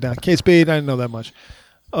both went down. Kate Spade, I didn't know that much.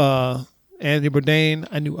 Anthony Bourdain,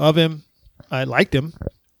 I knew of him. I liked him.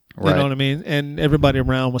 You Right. know what I mean? And everybody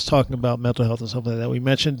around was talking about mental health and stuff like that. We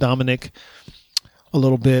mentioned Dominic a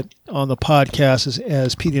little bit on the podcast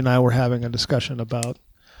as Petey and I were having a discussion about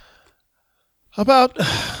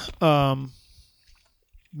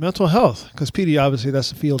mental health, because Petey, obviously, that's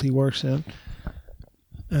the field he works in.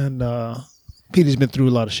 And Petey's been through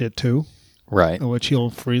a lot of shit, too. Right. Which he'll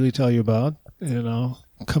freely tell you about,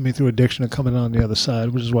 coming through addiction and coming on the other side,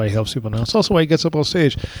 which is why he helps people now. It's also why he gets up on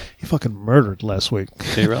stage. He fucking murdered last week.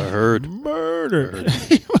 I heard. Murdered.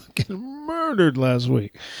 He fucking murdered last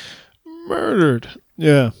week. Murdered.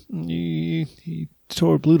 Yeah. He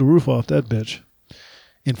blew the roof off that bitch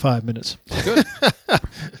in 5 minutes. Good.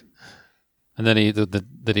 And then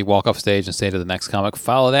did he walk off stage and say to the next comic,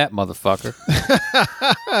 "Follow that motherfucker"?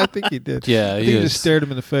 I think he did. Yeah, I think he just stared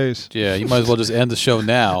him in the face. Yeah, you might as well just end the show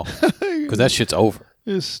now because that shit's over.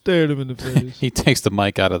 Just stared him in the face. He takes the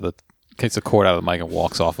cord out of the mic and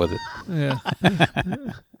walks off with it. Yeah.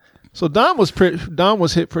 So Don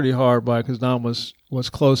was hit pretty hard by it, because Don was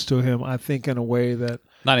close to him, I think, in a way that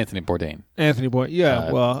Not Anthony Bourdain. Anthony Bourdain. Yeah,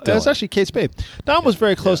 Dylan. that's actually Kate Spade. Don was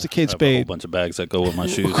very close to Kate I have a whole Spade. bunch of bags that go with my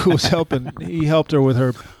shoes. Who was helping? He helped her with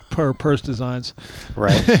her purse designs,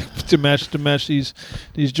 Right. to match these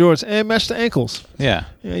Jordans and match the ankles. Yeah.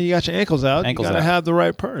 Yeah, you got your ankles out. Ankles you gotta out. have the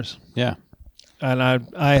right purse. Yeah. And I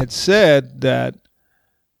had said that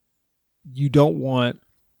you don't want,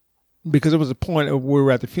 because there was a point where we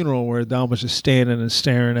were at the funeral where Don was just standing and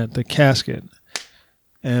staring at the casket,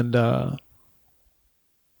 and I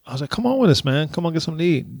was like, "Come on with us, man. Come on, get something to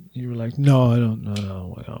eat." You were like, "No, I don't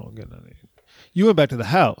get nothing to eat." You went back to the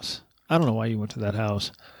house. I don't know why you went to that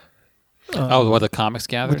house. Where the comics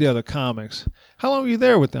gathered? With the other comics. How long were you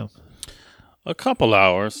there with them? A couple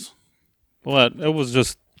hours. But it was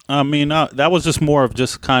just, that was just more of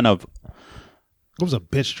just kind of It was a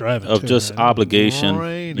bitch driving. of too, just man. It was obligation.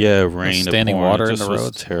 raining. Yeah, rain. Standing pouring. water It in just the was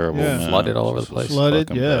roads. terrible. Yeah. Man. Flooded all It over was the place. just Flooded,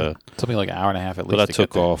 fucking yeah. bad. Took me like an hour and a half at least. But I to took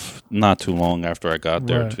get there. off not too long after I got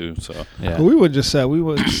there Right. too. So Yeah. But we would just sat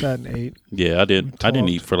and ate. yeah, I didn't talked.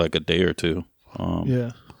 eat for like a day or two.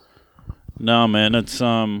 Yeah. No, man, it's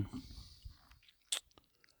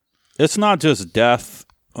not just death.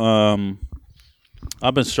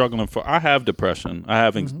 I've been struggling I have depression. I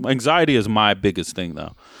have anxiety is my biggest thing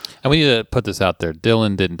though. And we need to put this out there.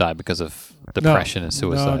 Dylan didn't die because of depression and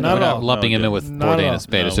suicide. not We're at not all. lumping him in with Not at Bourdain all. and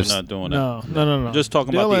Spade. No, It's we're just not doing No. it. Just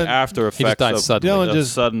talking about the after effects he just died of suddenly. Dylan of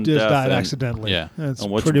just sudden died death and- accidentally. Yeah. That's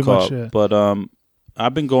and what pretty you call much it. it. But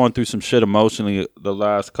I've been going through some shit emotionally the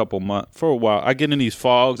last couple months. For a while, I get in these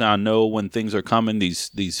fogs and I know when things are coming.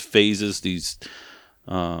 These phases.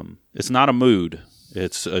 It's not a mood.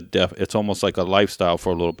 It's it's almost like a lifestyle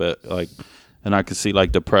for a little bit. Like, and I can see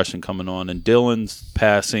like depression coming on. And Dylan's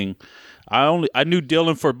passing. I knew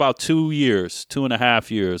Dylan for about 2 years, 2.5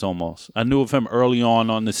 years almost. I knew of him early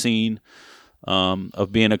on the scene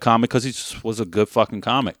of being a comic because he just was a good fucking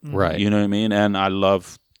comic. Right. You know what I mean? And I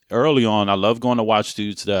love going to watch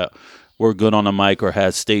dudes that were good on the mic or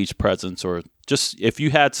had stage presence, or just if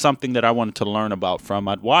you had something that I wanted to learn about from,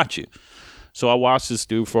 I'd watch you. So I watched this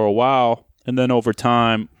dude for a while, and then over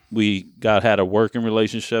time we had a working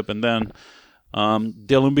relationship, and then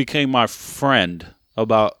Dylan became my friend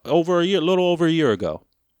about little over a year ago.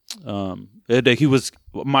 He was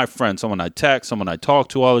my friend, someone I text, someone I talk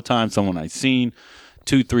to all the time, someone I seen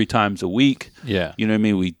 2-3 times a week. Yeah. You know what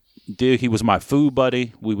I mean? He was my food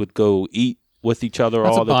buddy. We would go eat with each other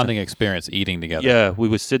That's all a the time. bonding experience, eating together. Yeah, we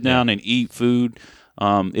would sit down and eat food.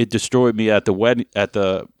 It destroyed me at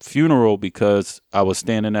the funeral because I was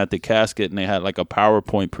standing at the casket and they had like a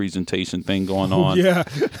PowerPoint presentation thing going on. Yeah,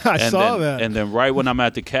 I saw that. And then right when I'm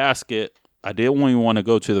at the casket, I didn't even want to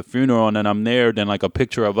go to the funeral, and then I'm there. Then like a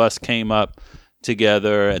picture of us came up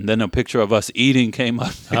together, and then a picture of us eating came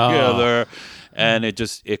up together, and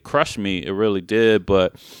it crushed me. It really did.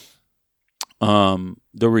 But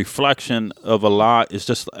the reflection of a lot is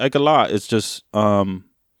just like a lot. It's just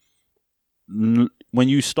when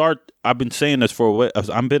you start. I've been saying this for a while.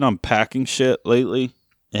 I've been unpacking shit lately,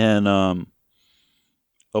 and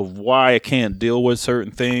of why I can't deal with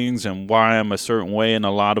certain things and why I'm a certain way. And a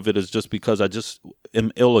lot of it is just because I just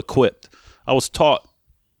am ill-equipped. I was taught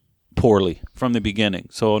poorly from the beginning.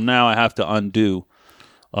 So now I have to undo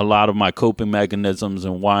a lot of my coping mechanisms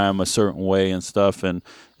and why I'm a certain way and stuff. And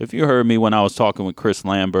if you heard me when I was talking with Chris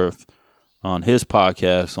Lambert on his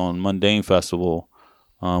podcast on Mundane Festival,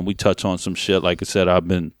 We touch on some shit. Like I said, I've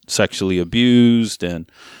been sexually abused, and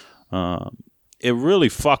it really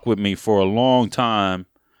fucked with me for a long time.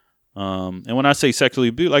 And when I say sexually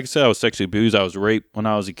abused, like I said, I was sexually abused. I was raped when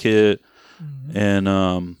I was a kid,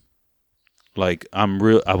 and like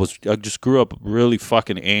I just grew up really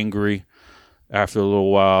fucking angry. After a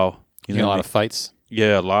little while, you know, a lot of fights.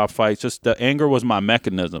 Yeah, a lot of fights. Just the anger was my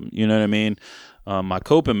mechanism. You know what I mean? My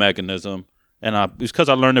coping mechanism. And it's because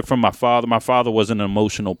I learned it from my father. My father was an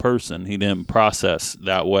emotional person. He didn't process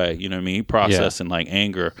that way. You know what I mean? He processed in like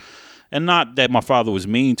anger. And not that my father was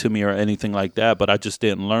mean to me or anything like that, but I just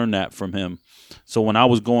didn't learn that from him. So when I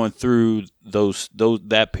was going through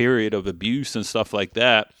that period of abuse and stuff like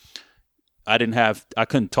that, I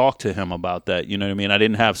couldn't talk to him about that. You know what I mean? I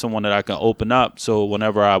didn't have someone that I can open up. So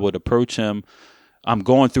whenever I would approach him, I'm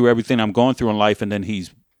going through everything I'm going through in life, and then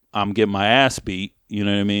I'm getting my ass beat. You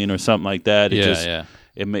know what I mean, or something like that.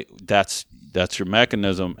 That's your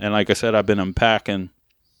mechanism. And like I said, I've been unpacking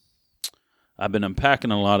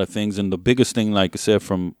a lot of things, and the biggest thing, like I said,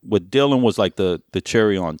 from with Dylan was like the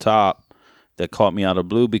cherry on top that caught me out of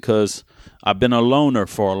blue, because I've been a loner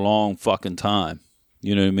for a long fucking time.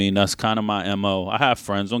 You know what I mean? That's kind of my MO. I have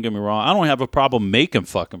friends, don't get me wrong. I don't have a problem making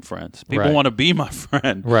fucking friends. People want to be my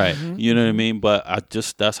friend. Right. You know what I mean? But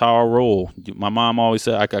that's how I roll. My mom always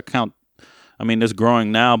said I could count. I mean, it's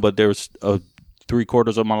growing now, but there's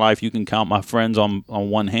 3/4 of my life you can count my friends on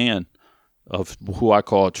one hand of who I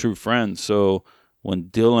call true friends. So when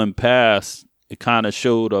Dylan passed, it kind of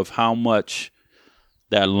showed of how much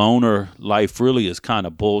that loner life really is kind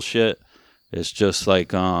of bullshit. It's just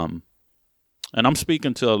like, and I'm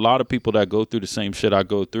speaking to a lot of people that go through the same shit I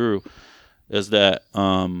go through, is that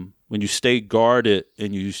when you stay guarded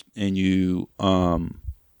and you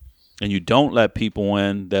don't let people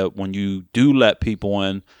in, that when you do let people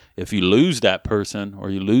in, if you lose that person or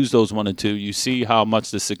you lose those one or two, you see how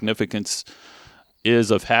much the significance is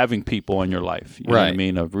of having people in your life. You know what I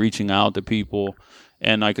mean? Of reaching out to people.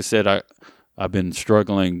 And like I said, I've been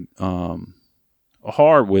struggling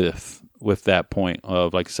hard with that point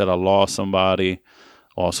of, like I said, I lost somebody,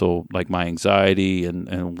 also like my anxiety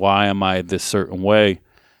and why am I this certain way?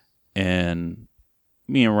 And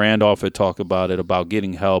me and Randolph had talked about it, about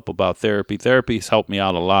getting help, about therapy. Therapy has helped me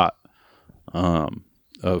out a lot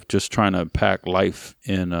of just trying to pack life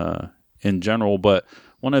in general. But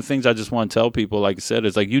one of the things I just want to tell people, like I said,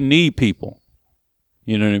 is like, you need people.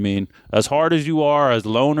 You know what I mean? As hard as you are, as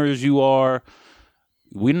loner as you are,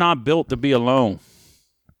 we're not built to be alone.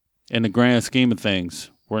 In the grand scheme of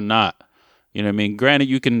things, we're not. You know what I mean? Granted,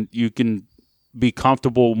 you can be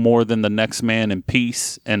comfortable more than the next man in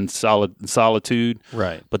peace and solitude.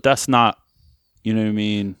 Right. But that's not, you know what I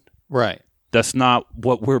mean? Right. That's not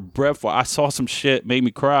what we're bred for. I saw some shit, made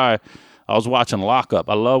me cry. I was watching Lockup.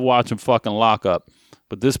 I love watching fucking Lockup.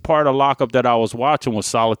 But this part of Lockup that I was watching was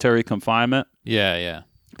solitary confinement. Yeah, yeah.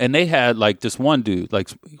 And they had like this one dude, like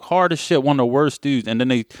hard as shit, one of the worst dudes. And then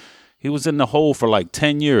he was in the hole for like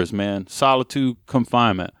 10 years, man. Solitude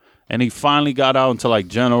confinement. And he finally got out into like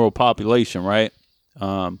general population, right?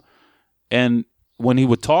 And when he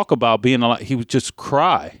would talk about being alive, he would just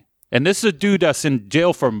cry. And this is a dude that's in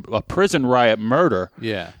jail for a prison riot murder.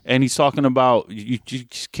 Yeah. And he's talking about you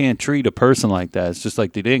just can't treat a person like that. It's just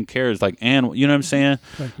like they didn't care. It's like animal. You know what I'm saying?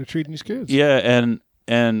 Like they're treating these kids. Yeah.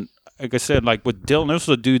 And like I said, like with Dylan, this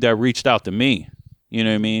was a dude that reached out to me. You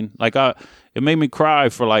know what I mean? Like it made me cry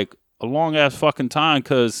for like a long ass fucking time,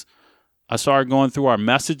 because I started going through our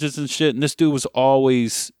messages and shit, and this dude was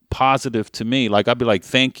always positive to me. Like I'd be like,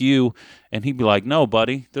 thank you, and he'd be like, no,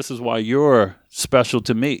 buddy, this is why you're special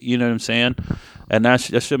to me. You know what I'm saying? And that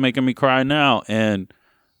shit making me cry now. And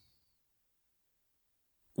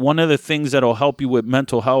one of the things that'll help you with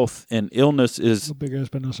mental health and illness is you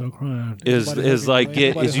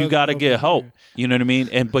got to get help. You know what I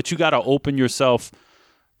mean? But you got to open yourself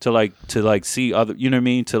to see other, you know what I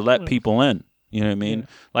mean? To let people in, you know what I mean? Yeah.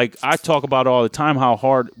 Like I talk about all the time how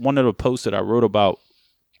hard, one of the posts that I wrote about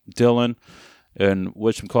Dylan and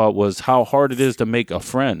whatchamacallit was how hard it is to make a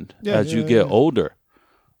friend as you get older.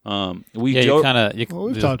 We've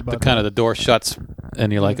talked about the door shuts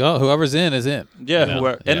and you're like, oh, whoever's in is in. Yeah, you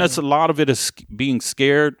know? And that's a lot of it is being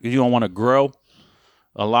scared. You don't want to grow.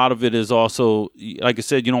 A lot of it is also, like I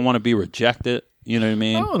said, you don't want to be rejected. You know what I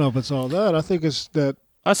mean? I don't know if it's all that. I think it's that.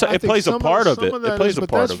 It plays a part of it. It plays a part of it.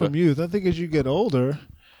 But that's from youth. I think as you get older,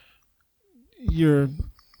 your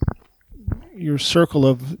circle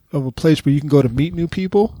of a place where you can go to meet new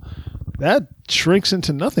people, that shrinks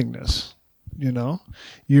into nothingness. You know,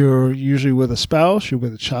 you're usually with a spouse, you're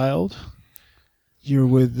with a child. you're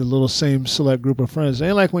with the little same select group of friends. It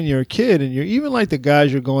ain't like when you're a kid and you're even like the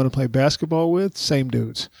guys you're going to play basketball with, same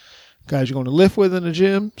dudes. Guys you're going to lift with in the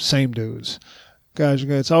gym, same dudes. Guys,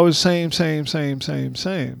 it's always same.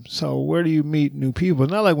 So where do you meet new people?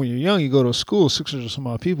 Not like when you're young, you go to a school, 600 or some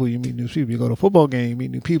odd people, you meet new people. You go to a football game, you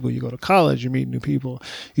meet new people. You go to college, you meet new people.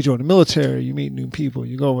 You join the military, you meet new people.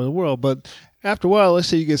 You go over the world. But after a while, let's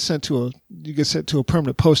say you get sent to a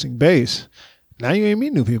permanent posting base. Now you ain't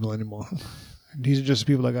meet new people anymore. These are just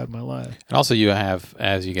the people I got in my life. And also, you have,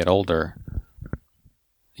 as you get older,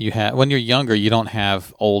 when you're younger, you don't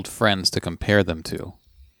have old friends to compare them to.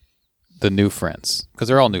 The new friends, because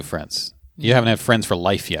they're all new friends. You haven't had friends for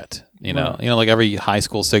life yet. Like every high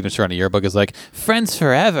school signature on a yearbook is like friends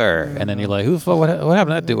forever, and then you're like, what happened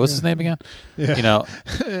to that dude? What's his name again? Yeah.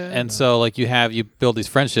 And so like you build these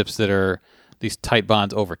friendships that are these tight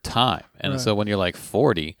bonds over time, and so when you're like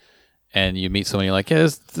 40 and you meet someone, you're like, yeah,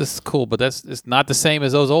 this is cool, but it's not the same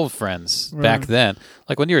as those old friends back then.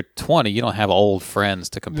 Like when you're 20, you don't have old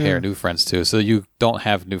friends to compare new friends to, so you don't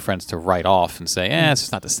have new friends to write off and say, it's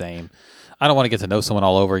just not the same. I don't want to get to know someone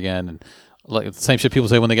all over again. And like the same shit people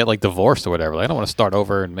say when they get like divorced or whatever. Like, I don't want to start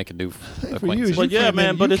over and make a new acquaintance. But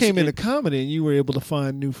you came into comedy and you were able to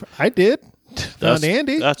find new friends. I did. Found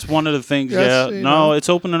Andy. That's one of the things. It's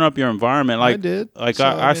opening up your environment. Like I did. Like so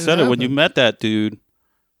I said it when you met that dude.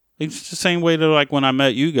 It's the same way that like when I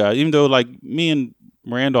met you guys. Even though like me and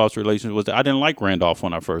Randolph's relationship was, I didn't like Randolph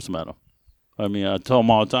when I first met him. I mean, I tell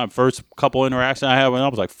him all the time. First couple interactions I had with him, I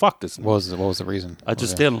was like, "Fuck this." What was the reason? I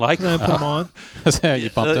just didn't like him. Put him on.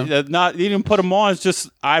 You bumped him. You didn't put him on. It's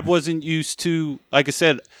just I wasn't used to. Like I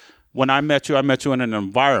said, when I met you in an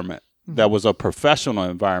environment that was a professional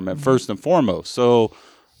environment first and foremost. So,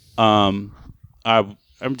 I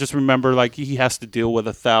just remember like he has to deal with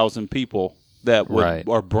 1,000 people that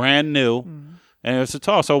are brand new. And it's a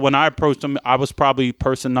talk. So when I approached him, I was probably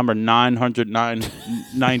person number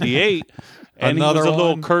 998. And he was a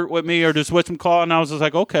little curt with me or just what you call, and I was just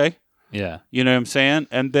like, okay. Yeah. You know what I'm saying?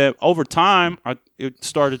 And then over time, it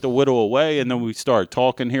started to whittle away, and then we started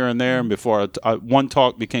talking here and there, and before one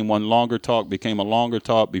talk became one longer talk, became a longer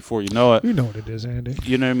talk before you know it. You know what it is, Andy.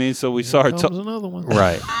 You know what I mean? So we started talking. Another one.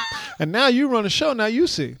 Right. And now you run a show, now you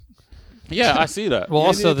see. Yeah, I see that. Well,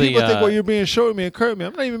 also people think, well, you're being short with me and curt me.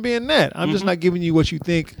 I'm not even being that. I'm just not giving you what you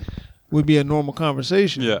think would be a normal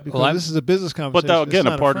conversation. Yeah, because this is a business conversation. But again,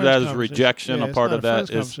 a part of that is rejection. A part of that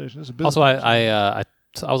is also I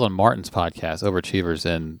was on Martin's podcast, Overachievers,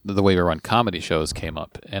 and the way we run comedy shows came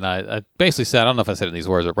up, and I basically said, I don't know if I said it in these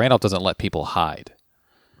words, but Randolph doesn't let people hide.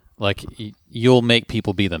 Like you'll make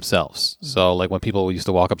people be themselves. So like when people used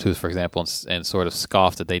to walk up to us, for example, and sort of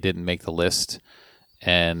scoff that they didn't make the list,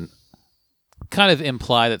 and kind of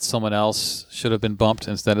imply that someone else should have been bumped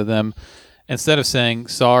instead of them. Instead of saying,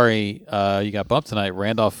 sorry, you got bumped tonight,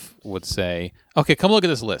 Randolph would say, okay, come look at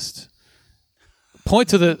this list. Point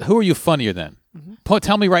to who are you funnier than?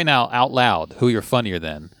 Tell me right now out loud who you're funnier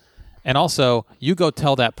than. And also, you go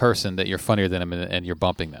tell that person that you're funnier than them and you're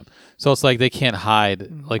bumping them. So it's like they can't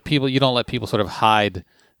hide. Like people, you don't let people sort of hide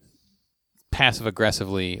passive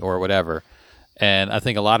aggressively or whatever. And I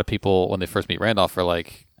think a lot of people, when they first meet Randolph, are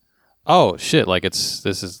like, oh shit, like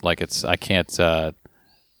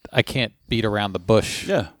I can't beat around the bush.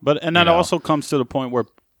 Yeah, and that also comes to the point where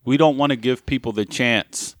we don't want to give people the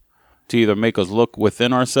chance to either make us look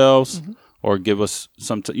within ourselves or give us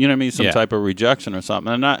some, some type of rejection or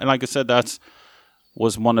something. And like I said,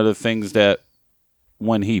 was one of the things that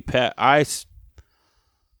when he I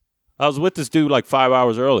was with this dude like 5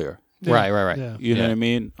 hours earlier. Yeah. Right. Yeah. You know what I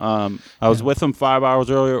mean? I was with him 5 hours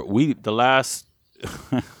earlier.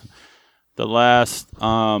 The last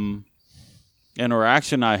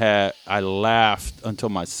interaction I had, I laughed until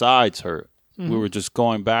my sides hurt. We were just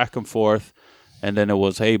going back and forth, and then it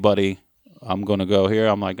was, hey, buddy, I'm going to go here.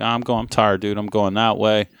 I'm like, I'm tired, dude. I'm going that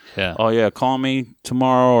way. Yeah. Oh, yeah, call me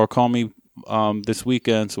tomorrow or call me this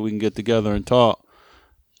weekend so we can get together and talk.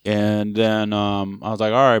 And then I was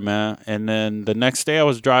like, all right, man. And then the next day I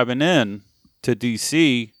was driving in to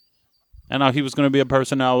D.C., and he was going to be a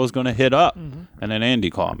person that I was going to hit up. And then Andy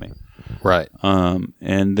called me. Right.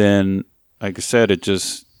 And then, like I said, it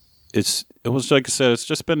was like I said, it's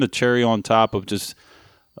just been the cherry on top of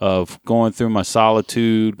going through my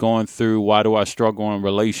solitude, going through why do I struggle in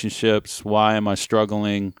relationships? Why am I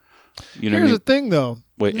struggling? Here's the thing, though.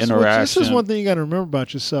 With interaction. This is one thing you got to remember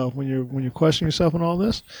about yourself when you're questioning yourself and all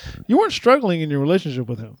this. You weren't struggling in your relationship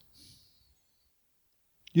with him.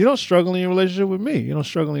 You don't struggle in your relationship with me. You don't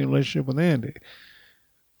struggle in your relationship with Andy.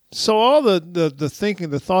 So all the thinking,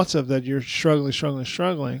 the thoughts of that you're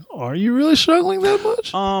struggling. Are you really struggling that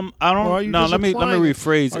much? I Or are you don't. No, just let me applying it?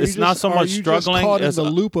 rephrase. Are It's you not just- so are much you struggling just caught as in the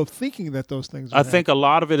loop of thinking that those things. I think a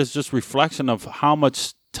lot of it is just reflection of how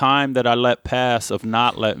much time that I let pass of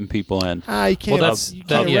not letting people in. you can't. You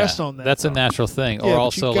can't yeah, rest on that. that's a bro. natural thing. Yeah, Or but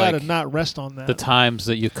also you gotta like not rest on that. the times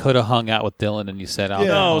that you could have hung out with Dylan and you said, "I'll Yeah.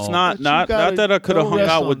 go No, it's home." not. But you Not gotta that I could have go hung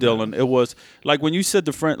rest out on with that. Dylan. It was like when you said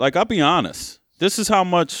the friend. Like I'll be honest. This is how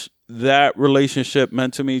much that relationship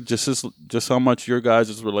meant to me. Just how much your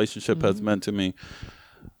guys' relationship has meant to me.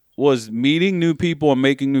 Was meeting new people and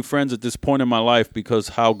making new friends at this point in my life because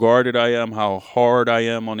how guarded I am, how hard I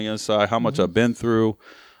am on the inside, how much I've been through.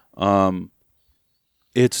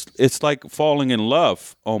 It's like falling in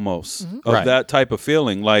love almost of Right. that type of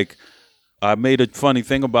feeling. Like I made a funny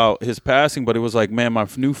thing about his passing, but it was like, man, my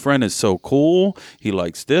new friend is so cool. He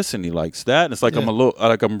likes this and he likes that. And it's like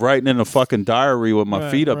I'm writing in a fucking diary with my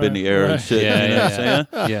feet up in the air and shit. Yeah, you know yeah, what I'm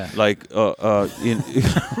saying? Yeah. Like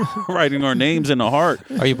writing our names in the heart.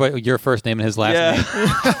 Are you put your first name and his last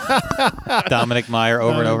name? Dominic Meyer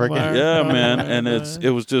over and over again. Yeah, man. And it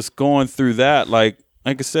was just going through that, like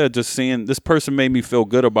I said, just seeing this person made me feel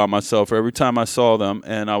good about myself every time I saw them,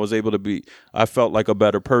 and I was able to I felt like a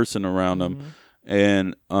better person around them.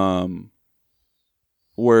 And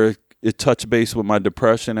where it touched base with my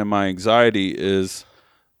depression and my anxiety is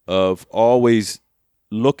of always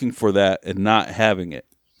looking for that and not having it.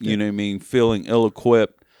 You know what I mean? Feeling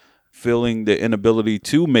ill-equipped, feeling the inability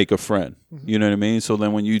to make a friend. You know what I mean? So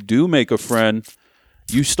then when you do make a friend,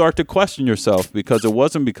 you start to question yourself because it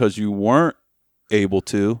wasn't because you weren't able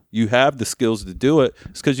to. You have the skills to do it.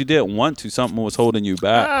 It's because you didn't want to. Something was holding you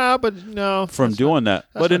back but no, from doing that.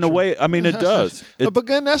 But in a way, I mean, it does. But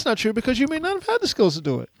again, that's not true because you may not have had the skills to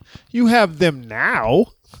do it. You have them now.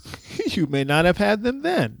 You may not have had them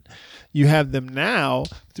then. You have them now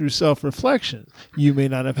through self-reflection. You may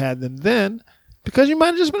not have had them then because you might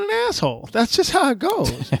have just been an asshole. That's just how it goes.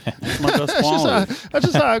 It's my best quality. That's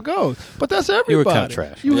just how it goes. But that's everybody. You were kind of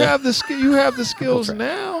trash. You have the skills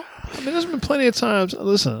now. I mean, there's been plenty of times.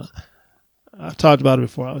 Listen, I've talked about it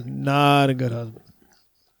before. I was not a good husband.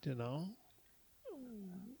 You know,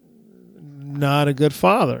 not a good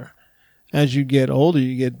father. As you get older,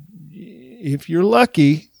 if you're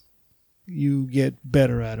lucky, you get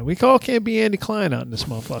better at it. We can't be Andy Klein out in this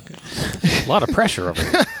motherfucker. A lot of pressure over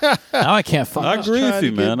here. Now I can't I find. agree with Trying you,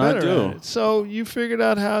 to get man. I better do. at it. So you figured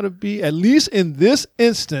out how to be, at least in this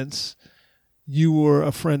instance, you were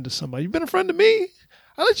a friend to somebody. You've been a friend to me.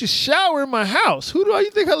 I let you shower in my house. Who do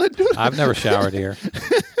you think I let do that? I've never showered here.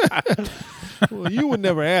 Well, you would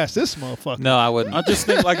never ask this motherfucker. No, I wouldn't. I just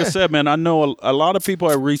think, like I said, man, I know a lot of people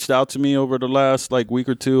have reached out to me over the last week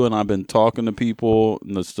or two, and I've been talking to people,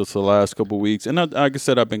 and it's just the last couple of weeks. And like I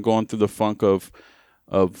said, I've been going through the funk of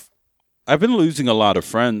I've been losing a lot of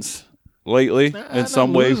friends lately in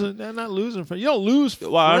some ways. They're not losing friends. You don't lose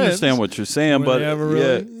friends. Well, I understand what you're saying, but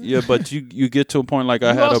yeah, but you get to a point like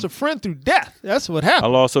I You had lost a friend through death. That's what happened. I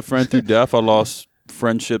lost a friend through death. I lost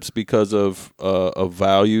friendships because of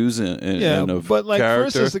values and of but like character. for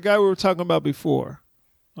instance, the guy we were talking about before.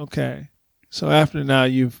 Okay, so after now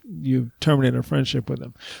you've terminated a friendship with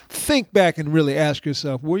him. Think back and really ask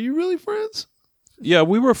yourself: were you really friends? Yeah,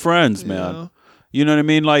 we were friends, man. know? You know what I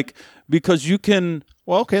mean? Like because you can.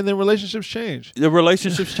 Well, okay, then relationships change. The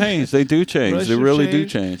relationships change. They do change. They really do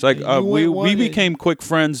change. Like You we went one- became quick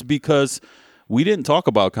friends because we didn't talk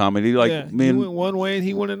about comedy. Like Yeah, me you and went one way and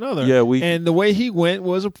he went another. Yeah, and the way he went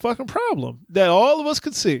was a fucking problem that all of us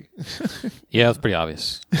could see. Yeah, it was pretty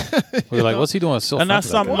obvious. We were like, "What's he doing?" Still and that's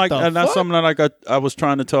friends with that something guy? like, and that's something that I was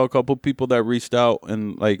trying to tell a couple people that reached out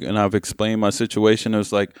and I've explained my situation. It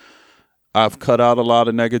was like I've cut out a lot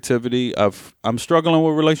of negativity. I'm struggling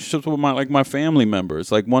with relationships with my family members.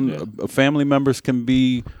 Like family members can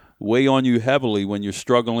be weigh on you heavily when you're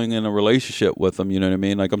struggling in a relationship with them. You know what I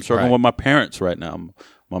mean? Like I'm struggling with my parents right now.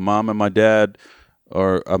 My mom and my dad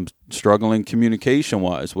I'm struggling communication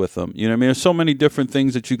wise with them. You know what I mean? There's so many different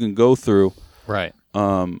things that you can go through. Right.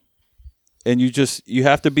 And you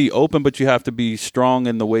have to be open, but you have to be strong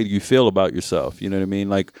in the way you feel about yourself. You know what I mean?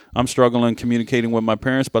 Like I'm struggling communicating with my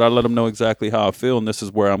parents, but I let them know exactly how I feel, and this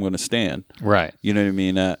is where I'm going to stand. Right. You know what I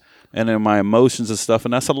mean? And then my emotions and stuff,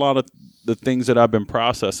 and that's a lot of the things that I've been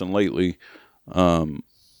processing lately,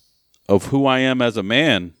 of who I am as a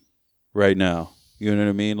man right now. You know what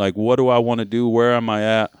I mean? Like, what do I want to do? Where am I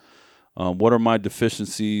at? What are my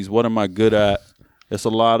deficiencies? What am I good at? It's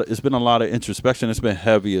been a lot of introspection. It's been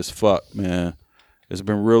heavy as fuck, man. It's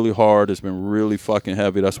been really hard. It's been really fucking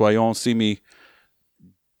heavy. That's why you don't see me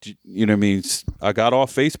you know what I mean? I got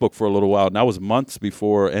off Facebook for a little while, and that was months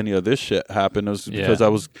before any of this shit happened. It was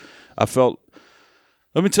because I felt.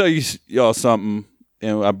 Let me tell y'all something,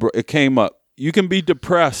 and it came up. You can be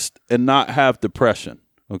depressed and not have depression.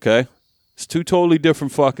 Okay, it's two totally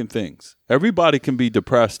different fucking things. Everybody can be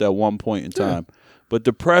depressed at one point in time, but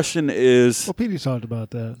depression is. Well, Petey talked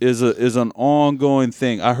about that. Is an ongoing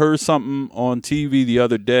thing. I heard something on TV the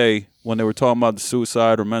other day when they were talking about the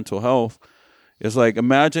suicide or mental health. It's like,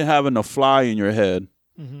 imagine having a fly in your head,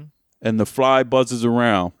 and the fly buzzes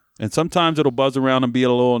around, and sometimes it'll buzz around and be a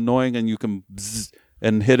little annoying, and you can bzz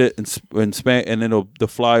and hit it and span, and then the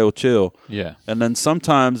fly will chill. Yeah. And then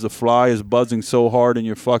sometimes the fly is buzzing so hard in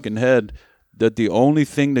your fucking head that the only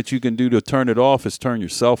thing that you can do to turn it off is turn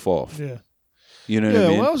yourself off. Yeah. You know what I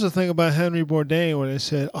mean? Well, that was the thing about Henry Bourdain when they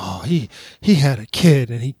said, "Oh, he had a kid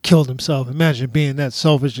and he killed himself." Imagine being that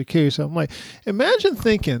selfish to kill yourself. I'm like, imagine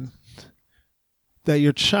thinking that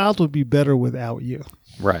your child would be better without you.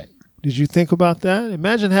 Right. Did you think about that?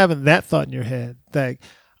 Imagine having that thought in your head. That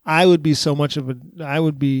I would be so much of a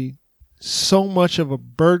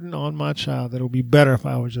burden on my child that it would be better if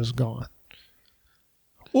I was just gone.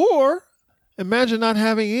 Or imagine not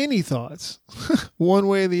having any thoughts, one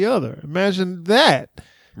way or the other. Imagine that.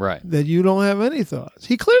 Right. That you don't have any thoughts.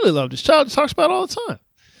 He clearly loved his child. He talks about it all the time.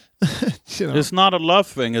 You know? It's not a love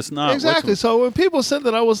thing. It's not Exactly. So when people said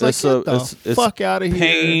that, I was like, "Get the fuck out of here!"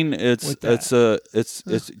 Pain. It's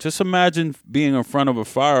just imagine being in front of a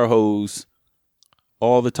fire hose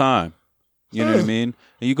all the time. You know what I mean?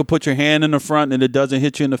 And you can put your hand in the front and it doesn't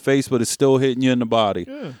hit you in the face, but it's still hitting you in the body.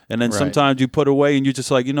 Yeah. And then sometimes you put it away and you're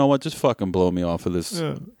just like, you know what? Just fucking blow me off of this.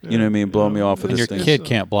 Yeah. You know what I mean? Blow me off of and this your thing. kid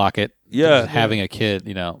can't block it. Yeah. Having a kid,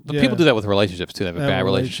 you know. But people do that with relationships too. They have a bad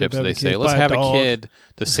relationship. So they say, let's buy a have a dog. kid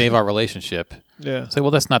to save our relationship. Yeah. Say,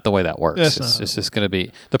 well, that's not the way that works. That's It's just going to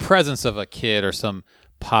be the presence of a kid or some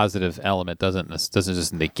positive element doesn't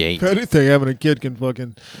just negate. If anything, having a kid can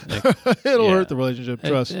fucking it'll hurt the relationship.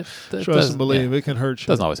 Trust, trust and believe. It can hurt you.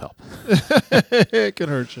 Doesn't always help. It can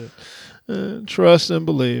hurt you. Trust and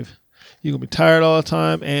believe. You're gonna be tired all the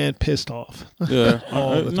time and pissed off. Yeah.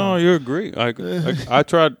 No, you agree. I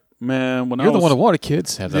tried. Man, when you're the one who wanted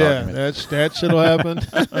kids, have that argument. that shit'll happen.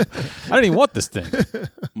 I didn't even want this thing.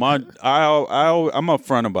 I'm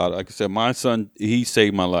upfront about it. Like I said, my son, he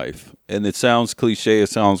saved my life, and it sounds cliche. It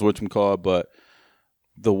sounds whatchamacallit, but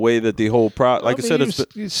the way that the whole I said,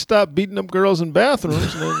 you stop beating up girls in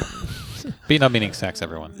bathrooms. Beating up meaning sex,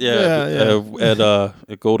 everyone.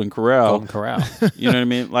 At Golden Corral. Golden Corral. You know what I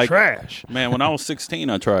mean? Like trash. Man, when I was 16,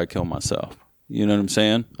 I tried to kill myself. You know what I'm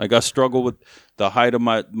saying? Like I struggled with the height of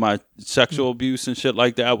my sexual abuse and shit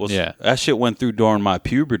like that. That shit went through during my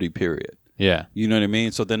puberty period. Yeah. You know what I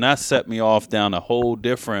mean? So then that set me off down a whole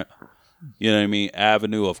different, you know what I mean,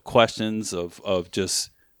 avenue of questions of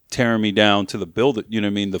just tearing me down to the build, you know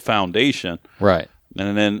what I mean, the foundation. Right.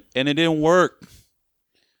 And it didn't work.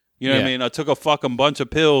 You know what I mean? I took a fucking bunch of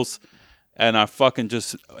pills and I fucking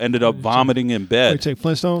just ended up vomiting in bed. You take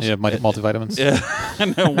Flintstones? Yeah, multivitamins. Yeah.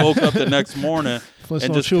 And then woke up the next morning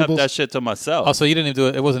and just kept that shit to myself. Oh, so you didn't even do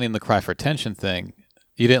it. It wasn't even the cry for attention thing.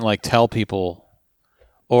 You didn't like tell people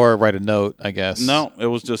or write a note, I guess. No, it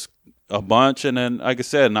was just a bunch. And then, like I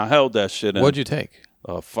said, and I held that shit in. What'd you take?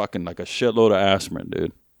 Fucking like a shitload of aspirin,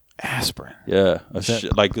 dude. Aspirin? Yeah.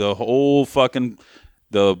 Like the whole fucking,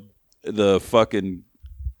 the fucking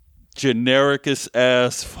genericest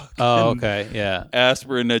ass fucking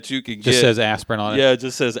aspirin that you can get. Just says aspirin on it? Yeah, it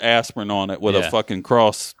just says aspirin on it with a fucking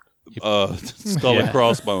cross, skull and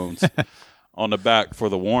crossbones on the back for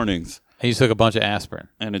the warnings. And you took a bunch of aspirin.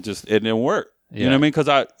 And it didn't work. Yeah. You know what I mean?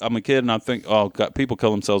 Because I'm a kid and I think, people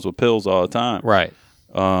kill themselves with pills all the time. Right.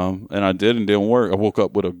 And I didn't work. I woke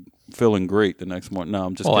up with feeling great the next morning. No,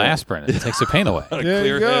 I'm just kidding. Aspirin. It takes the pain away. There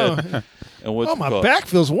you go. Head. And my back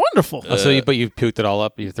feels wonderful. But you puked it all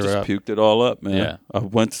up? You threw it up? Puked it all up, man. Yeah. I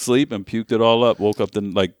went to sleep and puked it all up. Woke up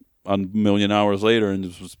then like a million hours later and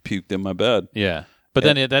just was puked in my bed. Yeah. But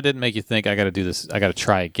then that didn't make you think, I got to do this. I got to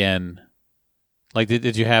try again. Like,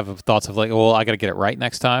 did you have thoughts of like, well, I got to get it right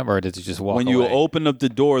next time? Or did you just walk away? When you open up the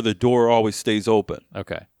door always stays open.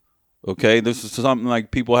 Okay. This is something like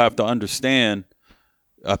people have to understand.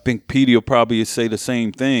 I think Petey will probably say the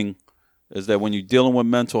same thing, is that when you're dealing with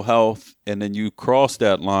mental health and then you cross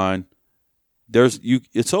that line,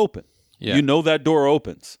 it's open. Yeah. You know that door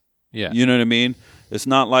opens. Yeah. You know what I mean? It's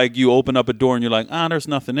not like you open up a door and you're like, there's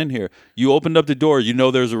nothing in here. You opened up the door, you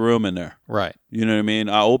know there's a room in there. Right. You know what I mean?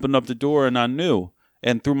 I opened up the door and I knew.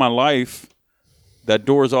 And through my life, that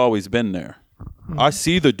door's always been there. I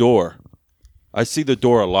see the door. I see the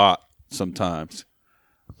door a lot sometimes.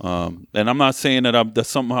 And I'm not saying that that's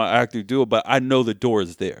something I actively do, but I know the door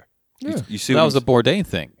is there. You see, that was the Bourdain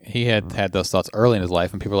thing. He had those thoughts early in his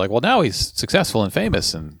life, and people were like, "Well, now he's successful and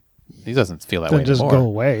famous, and he doesn't feel that way just anymore." go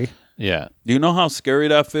away. Yeah. Do you know how scary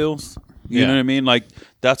that feels? You know what I mean? Like,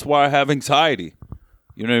 that's why I have anxiety.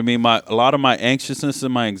 You know what I mean? A lot of my anxiousness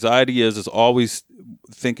and my anxiety is always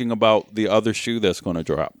thinking about the other shoe that's going to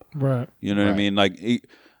drop. Right. You know what I mean? Like,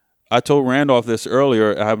 I told Randolph this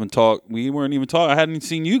earlier. I haven't talked. We weren't even talking. I hadn't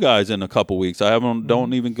seen you guys in a couple weeks. I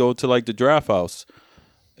don't even go to like the draft house,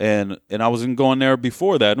 and I wasn't going there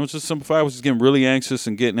before that. And it was just simple fact. I was just getting really anxious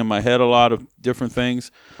and getting in my head a lot of different things.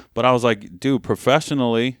 But I was like, dude,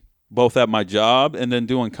 professionally, both at my job and then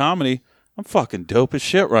doing comedy, I'm fucking dope as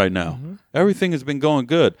shit right now. Everything has been going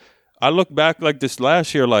good. I look back like this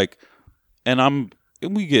last year, like, and I'm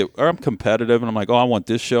competitive, and I'm like, oh, I want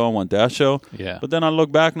this show, I want that show. Yeah. But then I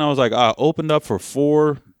look back and I was like, I opened up for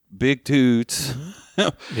 4 big dudes.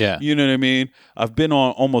 Yeah. You know what I mean? I've been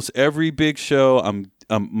on almost every big show.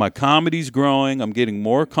 My comedy's growing. I'm getting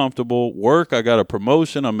more comfortable. I got a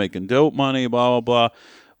promotion. I'm making dope money, blah, blah, blah.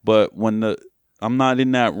 But when I'm not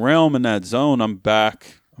in that realm, in that zone, I'm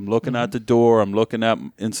back. I'm looking at the door. I'm looking at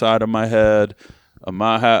inside of my head. You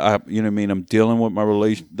know what I mean? I'm dealing with my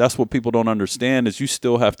relation. That's what people don't understand is you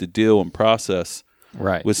still have to deal and process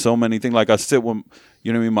with so many things. Like I sit with,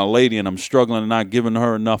 you know what I mean, my lady, and I'm struggling and not giving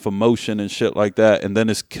her enough emotion and shit like that. And then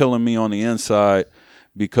it's killing me on the inside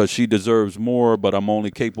because she deserves more, but I'm only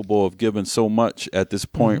capable of giving so much at this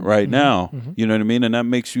point right now. You know what I mean? And that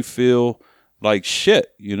makes you feel like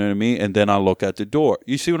shit, you know what I mean? And then I look at the door.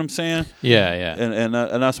 You see what I'm saying? Yeah, yeah. And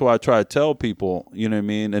that's why I try to tell people, you know what I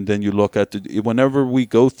mean? And then you look at whenever we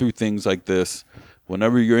go through things like this,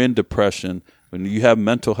 whenever you're in depression, when you have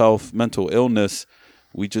mental health, mental illness,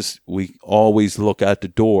 we always look at the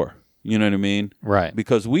door. You know what I mean? Right.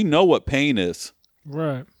 Because we know what pain is.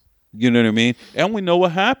 Right. You know what I mean? And we know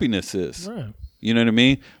what happiness is. Right. You know what I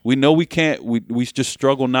mean? We know we can't, we just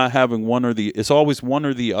struggle not having it's always one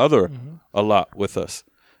or the other a lot with us.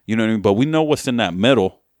 You know what I mean? But we know what's in that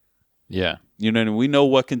middle. Yeah. You know what I mean? We know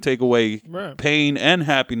what can take away pain and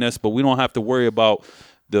happiness, but we don't have to worry about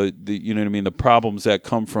the you know what I mean, the problems that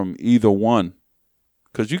come from either one.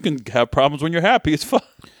 Because you can have problems when you're happy. It's fun.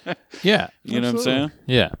 Yeah. You know what I'm saying?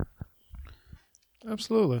 Yeah.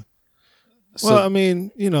 Absolutely. Well, I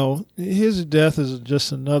mean, you know, his death is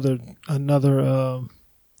just another.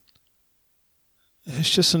 It's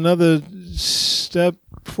just another step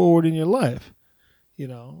forward in your life. You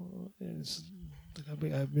know,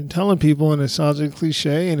 I've been telling people, and it sounds like a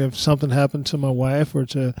cliche. And if something happened to my wife, or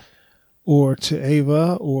to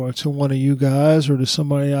Ava, or to one of you guys, or to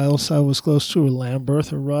somebody else I was close to, or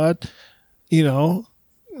Lambert or Rod, you know,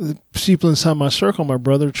 the people inside my circle, my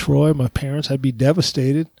brother Troy, my parents, I'd be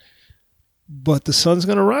devastated. But the sun's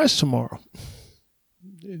going to rise tomorrow.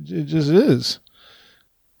 It just is.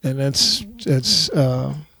 And that's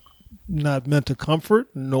not meant to comfort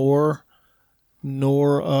nor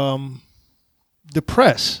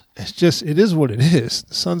depress. It's just, it is what it is.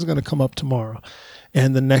 The sun's going to come up tomorrow,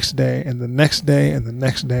 and the next day, and the next day, and the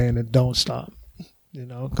next day, and it don't stop. You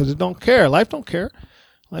know, because it don't care. Life don't care.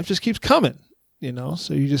 Life just keeps coming. You know,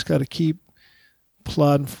 so you just got to keep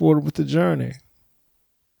plodding forward with the journey.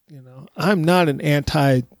 You know, I'm not an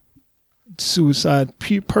anti-suicide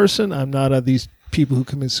person. I'm not of these people who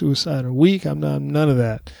commit suicide are weak. I'm not none of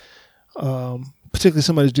that. Particularly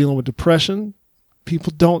somebody who's dealing with depression.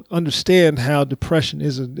 People don't understand how depression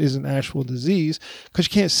is an actual disease because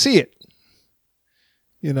you can't see it.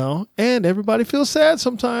 You know, and everybody feels sad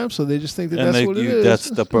sometimes, so they just think that's what it is.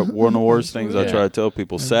 That's one of the worst things I try to tell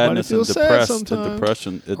people. Sadness and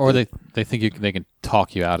depression. Or they think they can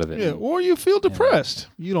talk you out of it. Yeah, or you feel depressed.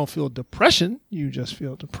 You don't feel depression. You just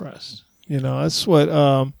feel depressed. You know, that's what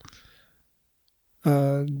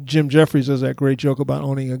Jim Jeffries does that great joke about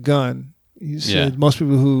owning a gun. He said most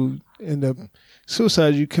people who end up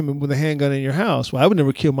suicide, you come in with a handgun in your house. Well, I would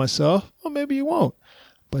never kill myself. Well, maybe you won't.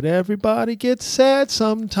 But everybody gets sad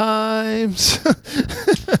sometimes.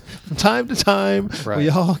 From time to time, we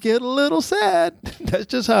all get a little sad. That's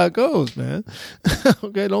just how it goes, man.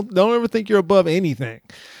 Okay, don't ever think you're above anything.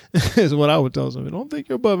 Is what I would tell somebody. Don't think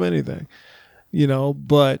you're above anything. You know,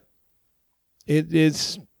 but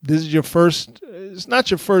this is your first. It's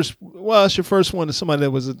not your first. Well, it's your first one to somebody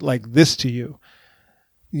that was like this to you.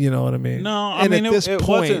 You know what I mean? No, I mean it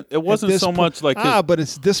wasn't so much like but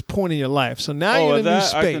it's this point in your life. So now you're in a new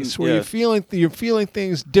space where you're feeling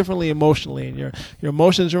things differently emotionally, and your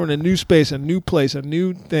emotions are in a new space, a new place, a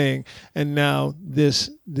new thing. And now this.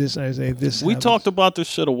 We talked about this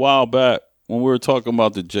shit a while back when we were talking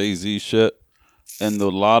about the Jay-Z shit. and a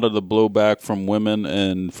lot of the blowback from women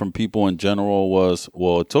and from people in general was,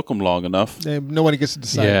 well, it took them long enough. Nobody gets to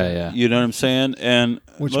decide. Yeah. You know what I'm saying? And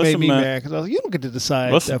Which listen, made me man, mad because I was like, you don't get to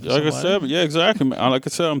decide. listen, that for like I somebody. said, yeah, exactly. Man. Like I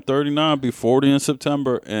said, I'm 39, I'll be 40 in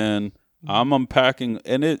September, and I'm unpacking,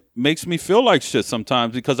 and it makes me feel like shit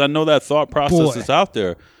sometimes because I know that thought process is out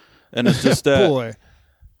there, and it's just that Boy.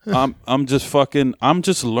 I'm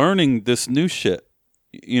just learning this new shit.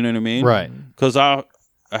 You know what I mean? Right. Because I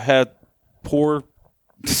had poor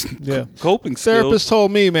Yeah. coping skills. Therapist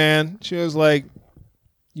told me, man, she was like,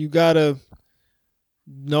 you gotta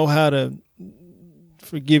know how to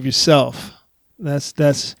forgive yourself.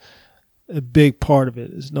 That's a big part of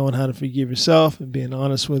it, is knowing how to forgive yourself and being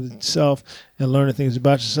honest with yourself and learning things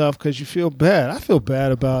about yourself, because you feel bad. I feel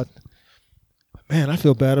bad about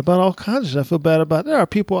all kinds of shit. I feel bad about, there are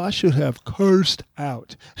people I should have cursed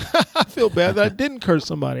out. I feel bad that I didn't curse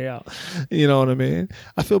somebody out. You know what I mean?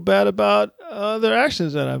 I feel bad about their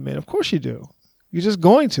actions that I've made. Of course you do. You're just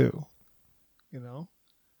going to, you know,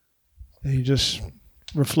 and you just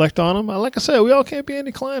reflect on them. Like I said, we all can't be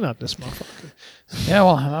Andy Klein out this motherfucker. Yeah,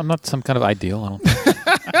 well, I'm not some kind of ideal.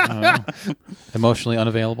 I don't know. Emotionally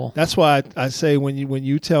unavailable. That's why I say when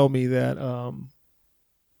you tell me that,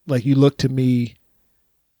 like, you look to me,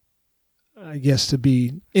 I guess, to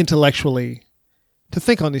be intellectually, to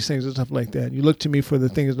think on these things and stuff like that. You look to me for the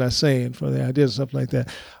things that I say and for the ideas and stuff like that.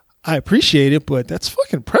 I appreciate it, but that's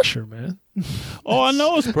fucking pressure, man. Oh, I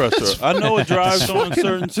know it's pressure. I know it drives on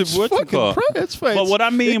certain situations. But what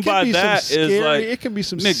I mean by that is, like, it can be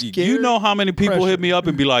some Nick, scary you know how many people pressure. hit me up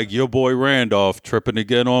and be like, your boy Randolph tripping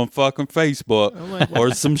again on fucking Facebook like,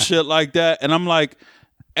 or some shit like that. And I'm like,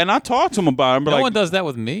 and I talk to him about it. I'm No like, one does that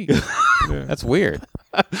with me. That's weird.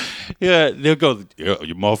 yeah, they'll go, yeah,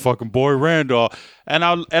 your motherfucking boy Randolph. And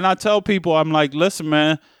I tell people, I'm like, listen,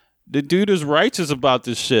 man, the dude is righteous about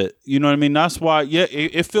this shit. You know what I mean? That's why, yeah,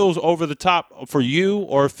 it feels over the top for you,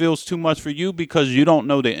 or it feels too much for you because you don't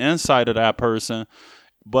know the inside of that person.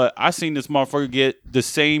 But I seen this motherfucker get the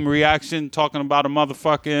same reaction talking about a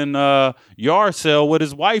motherfucking yard sale with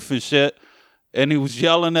his wife and shit. And he was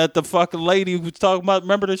yelling at the fucking lady who was talking about,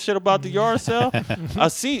 remember the shit about the yard sale? I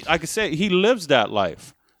see, like I said, he lives that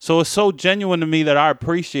life. So it's so genuine to me that I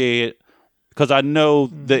appreciate it because I know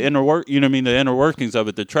the inner work, you know what I mean, the inner workings of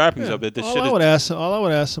it, the trappings of it. The all shit I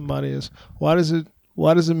would ask somebody is, why does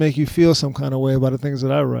it make you feel some kind of way about the things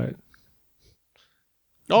that I write?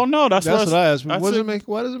 Oh no, that's what I ask. Why that's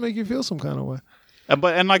does it make you feel some kind of way?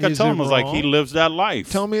 And like I Is told it him, I was like, he wrong? lives that life.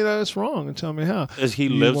 Tell me that it's wrong and tell me how. As he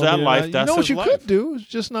You lives want that me to life, not- that's you know what his you life. could do is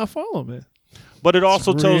just not follow me. But it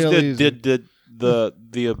also tells real easy.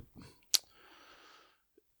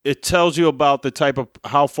 it tells you about the type of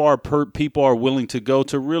how far people are willing to go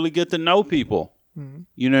to really get to know people.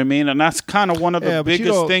 You know what I mean? And that's kind of one of the Yeah, but you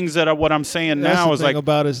biggest know, things that what I'm saying That's now the is thing like,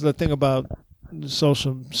 the thing about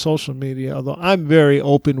social media. Although I'm very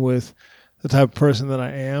open with the type of person that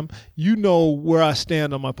I am, you know where I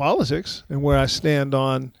stand on my politics and where I stand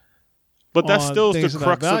on. but that on still is things the that I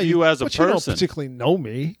crux of value. you as a But you don't person. particularly know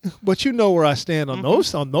me, but you know where I stand on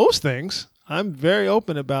those things. I'm very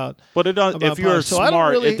open about. But it does, about if you're politics. So I don't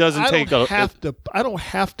smart, really- it doesn't I take don't a. have to. I don't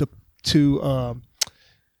have to to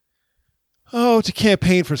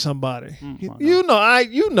campaign for somebody. You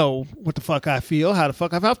know what the fuck I feel, how the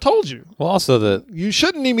fuck I've told you. Well, also You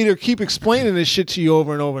shouldn't need me to keep explaining this shit to you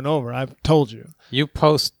over and over and over. I've told you. you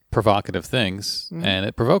post provocative things and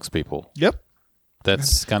it provokes people. Yep.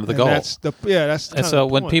 That's kind of the And goal. that's And kind so of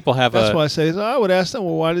the when point. people have that's a- why I say, I would ask them,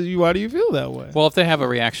 well, why do you feel that way? Well, if they have a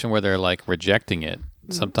reaction where they're like rejecting it,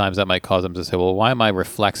 sometimes that might cause them to say, well, why am I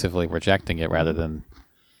reflexively rejecting it rather than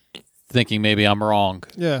thinking maybe I'm wrong?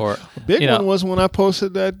 Yeah. Or, A big you know, one was when I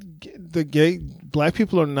posted that the black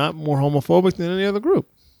people are not more homophobic than any other group.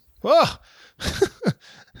 Oh,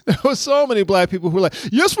 there was so many black people who were like,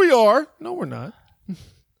 yes, we are. No, we're not.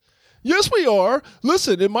 Yes, we are.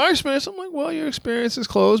 Listen, in my experience, I'm like, well, your experience is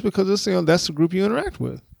closed because that's the group you interact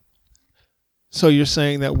with. So you're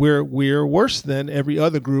saying that we're worse than every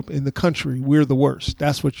other group in the country. We're the worst.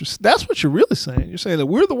 That's what you're really saying. You're saying that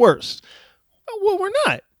we're the worst. Well, we're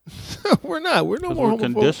not. We're not. We're no more we're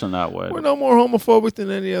homophobic. conditioned that way. We're no more homophobic than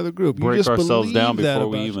any other group. You break just ourselves believe down that before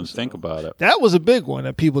we about even yourself. think about it. That was a big one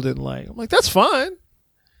that people didn't like. I'm like, that's fine.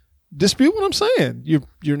 Dispute what I'm saying.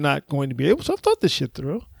 You're not going to be able to. I've thought this shit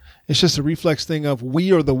through. It's just a reflex thing of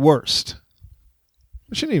we are the worst.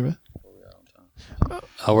 We shouldn't even.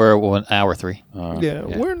 oh, we're hour 3. Yeah,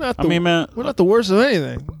 we're not. man, we're not the worst of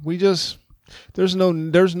anything. We just there's no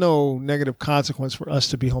negative consequence for us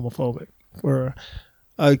to be homophobic. For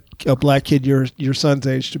a black kid your son's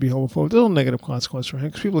age to be homophobic, there's no negative consequence for him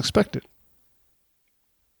because people expect it.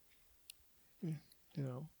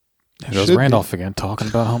 There goes Should be. Randolph again talking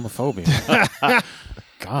about homophobia.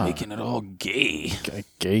 God, Making it all gay.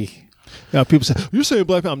 gay. Now people say you're saying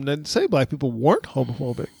black people. I didn't say black people weren't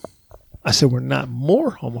homophobic. I said we're not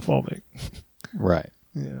more homophobic. Right.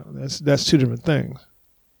 You know, that's two different things.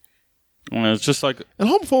 Well, it's just like And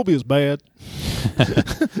homophobia is bad.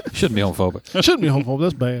 Shouldn't be homophobic. It shouldn't be homophobic.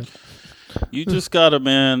 That's bad. you just gotta,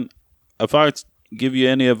 man. If I give you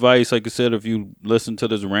any advice, like I said, if you listen to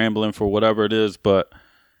this rambling for whatever it is, but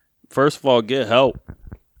first of all, get help.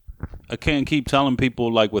 I can't keep telling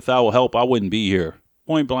people like without help I wouldn't be here.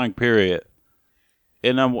 Point blank, period.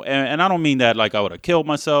 And I don't mean that like I would have killed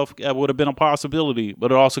myself. That would have been a possibility,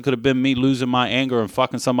 but it also could have been me losing my anger and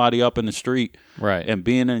fucking somebody up in the street, Right. And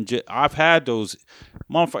being in jail. I've had those.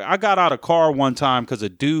 Motherfucker, I got out of car one time because a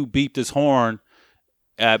dude beeped his horn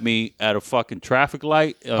at me at a fucking traffic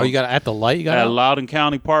light. Oh, you got at the light? You got at out? Loudoun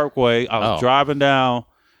County Parkway. I was Oh. driving down,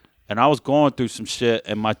 and I was going through some shit,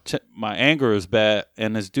 and my anger is bad.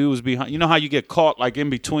 And this dude was behind. You know how you get caught like in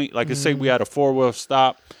between? Like, let's say we had a 4-wheel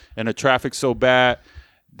stop, and the traffic's so bad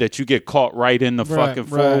that you get caught right in the fucking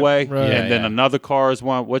four-way, right. Yeah, and then yeah. another car is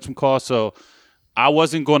whatchamacallit. So I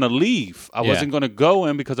wasn't going to leave. I Yeah. wasn't going to go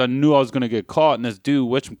in because I knew I was going to get caught. And this dude,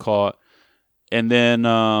 whatchamacallit, and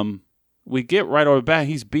then we get right over the back.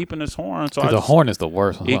 He's beeping his horn. So Dude, I the just, horn is the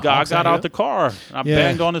worst. I got out the car. And I Yeah.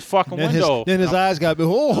 banged on his fucking Then window. Then his eyes got big.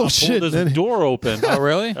 Oh I shit! pulled Then his door open. Oh,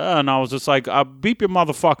 really? And I was just like, I'll beep your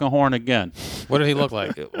motherfucking horn again. What did he look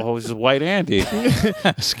like? Oh, he's a white Andy.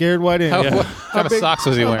 scared white How, Andy. what kind of big- socks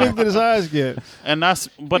was he How big wearing? did his eyes get? And that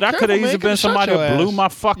could have careful, man. easily Could've been shot somebody your that blew ass. my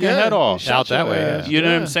fucking Yeah, head off. he shot Out that your way, ass. yeah. You know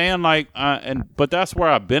what Yeah. I'm saying? Like, but that's where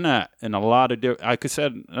I've been at in a lot of different. Like I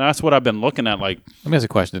said, that's what I've been looking at. Like, Let me ask you a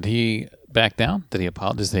question. Did he back down? Did he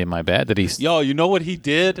apologize? Did he say, my bad? Did he? yo, you know what he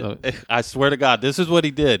did? I swear to God, this is what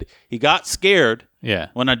he did. He got scared Yeah.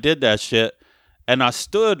 when I did that shit. And I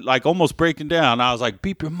stood like almost breaking down. I was like,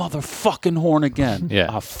 beep your motherfucking horn again.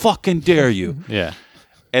 Yeah. I fucking dare you. Yeah.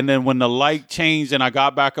 And then when the light changed and I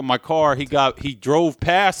got back in my car, he drove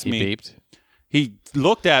past He me. beeped. He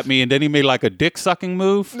looked at me and then he made like a dick sucking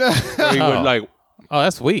move. Where he Oh. would like, Oh,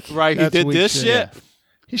 that's weak. right, That's he did weak this shit. shit.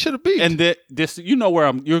 He should have beat. And this, you know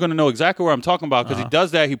you're going to know exactly where I'm talking about because he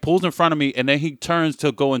does that. He pulls in front of me and then he turns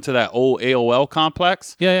to go into that old AOL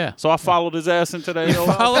complex. Yeah, yeah. So I followed his ass into the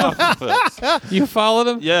AOL complex. You followed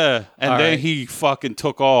him? Yeah. And All then right. he fucking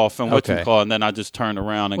took off and Okay. and then I just turned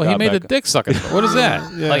around and Well, he got made the back. dick sucking. What is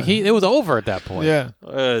that? Yeah. Like it was over at that point. yeah.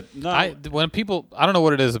 No. When people, I don't know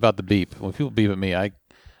what it is about the beep. When people beep at me, I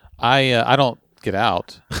don't get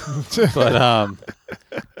out.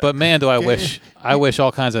 but man, do I wish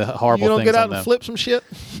all kinds of horrible You don't things get out on and them. flip some shit.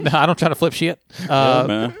 No, I don't try to flip shit.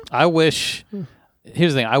 man. I wish.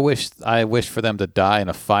 Here's the thing. I wish for them to die in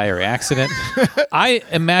a fiery accident. I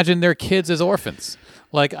imagine their kids as orphans.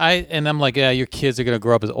 I'm like, yeah, your kids are gonna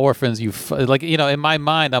grow up as orphans. In my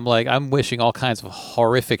mind, I'm like, I'm wishing all kinds of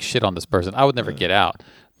horrific shit on this person. I would never get out,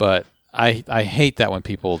 but I hate that when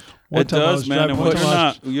people. One It time I does, was man. driving- And one when time you're I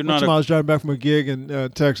was- not, you're one not time I was driving back from a gig in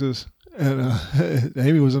Texas, and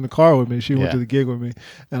Amy was in the car with me. She went Yeah. to the gig with me,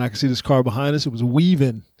 and I could see this car behind us. It was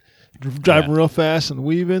weaving, driving Yeah. real fast and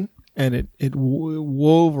weaving, and it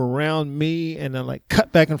wove around me, and then like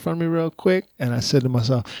cut back in front of me real quick. And I said to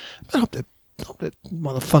myself, "Man, I hope that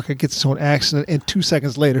motherfucker gets into an accident." And 2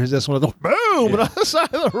 seconds later, his just went boom on the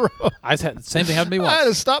side of the road. I had the same thing happened to me I had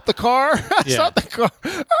once. to stop the car. I Yeah. stopped the car.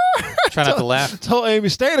 Try not to laugh. Told Amy,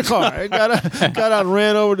 stay in the car. I got out and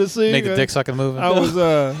ran over to see. Make the dick sucking move. I was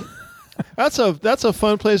that's a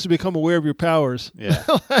fun place to become aware of your powers. Yeah.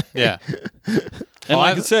 Yeah. And like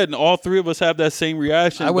I I've- said, all three of us have that same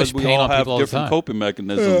reaction. I wish but we pain all on have people all the different time. coping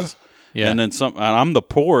mechanisms. Yeah. And then some. And I'm the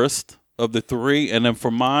poorest of the three. And then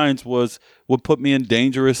for mine would put me in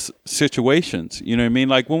dangerous situations. You know what I mean?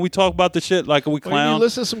 Like when we talk about the shit, like we Well, you clown.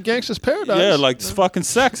 listen to some Gangsta's Paradise. Yeah, like fucking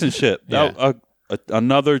sex and shit. Yeah.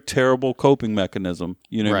 Another terrible coping mechanism.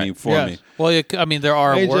 You know what I Right. mean? For Yes. me. Well, there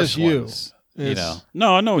are Ain't worse just you. ones. You It's- know,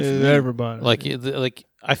 No, I know what you mean. everybody. like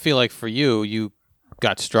I feel like for you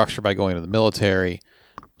got structure by going to the military.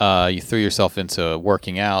 You threw yourself into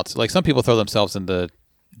working out. Like some people throw themselves into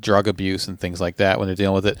drug abuse and things like that when they're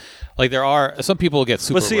dealing with it. Like there are some people get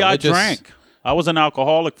super. But see, religious. I drank. I was an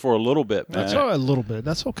alcoholic for a little bit, man. That's all right, a little bit.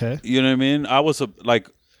 That's okay. You know what I mean? I was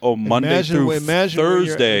Monday through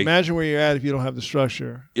Thursday. Imagine where you're at if you don't have the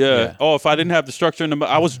structure. Yeah. Oh, if I didn't have the structure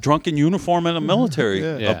I was drunk in uniform in the military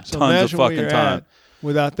Yeah. So tons of imagine where fucking you're time. at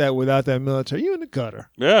without that military. You in the gutter.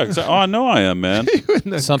 Yeah. Oh, I know I am, man. You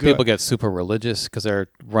in the Some gut. people get super religious because they're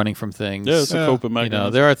running from things. Yeah, it's a coping You mechanism. know,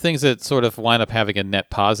 there are things that sort of wind up having a net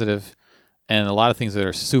positive, and a lot of things that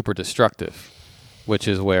are super destructive, which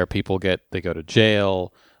is where people go to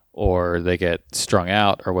jail, or they get strung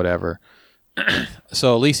out or whatever.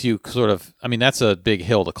 So at least you sort of, I mean, that's a big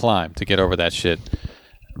hill to climb to get over that shit.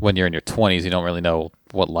 When you're in your 20s, you don't really know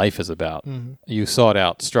what life is about. Mm-hmm. You sought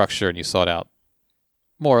out structure and you sought out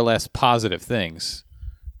more or less positive things.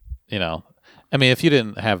 You know, I mean, if you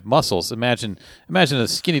didn't have muscles, imagine a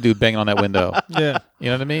skinny dude banging on that window. Yeah. You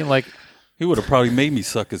know what I mean? Like, He would have probably made me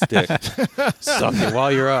suck his dick. suck it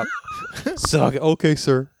while you're up. Suck it. Okay,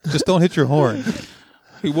 sir. Just don't hit your horn.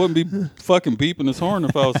 He wouldn't be fucking beeping his horn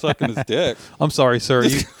if I was sucking his dick. I'm sorry, sir.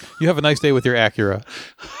 You have a nice day with your Acura.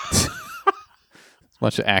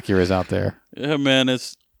 Bunch of Acuras out there. Yeah, man.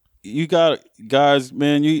 It's you got guys,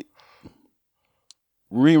 man.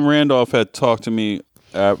 Reem Randolph had talked to me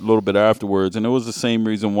a little bit afterwards, and it was the same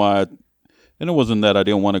reason why. And it wasn't that I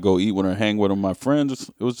didn't want to go eat with her, hang with her, my friends.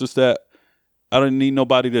 It was just that I didn't need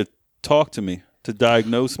nobody to talk to me, to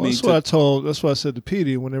diagnose me. That's what I said to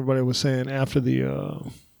Petey when everybody was saying after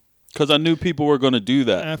the. Because I knew people were going to do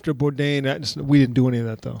that. After Bourdain, we didn't do any of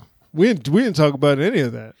that though. We didn't talk about any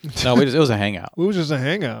of that. No, it was a hangout. It was just a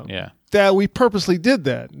hangout. Yeah. That we purposely did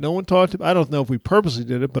that. No one talked. I don't know if we purposely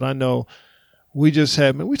did it, but I know we just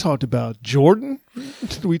had. We talked about Jordan.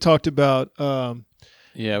 We talked about.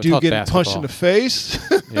 Yeah, we dude talked getting basketball. punched in the face.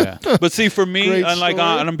 Yeah. But see, for me, Great and like story.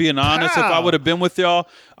 I'm being honest, if I would have been with y'all,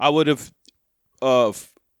 I would have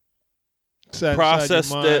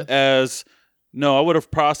processed it as I would have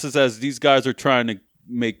processed as these guys are trying to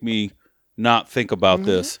make me not think about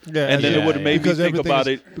this, Yeah, and then it would have made me because think everything about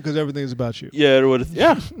is- it. because everything is about you. Yeah, it would.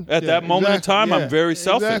 Yeah, at that moment in time, I'm very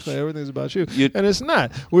selfish. Exactly, everything's about you, and it's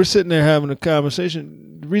not. We're sitting there having a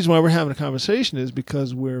conversation. The reason why we're having a conversation is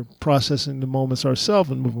because we're processing the moments ourselves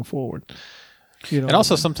and moving forward. You know, And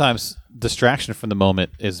also sometimes distraction from the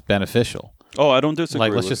moment is beneficial. Oh, I don't disagree.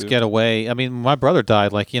 Like, let's with just you. get away. I mean, my brother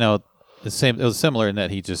died, like, it was similar in that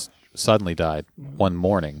he just suddenly died one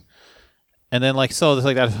morning. And then, like, so it's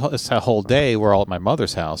like that whole day we're all at my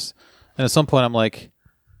mother's house. And at some point I'm like,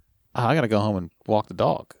 I got to go home and walk the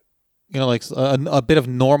dog. Like a bit of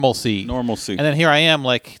normalcy. Normalcy. And then here I am,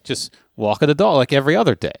 like, just walking the dog like every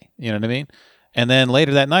other day. You know what I mean? And then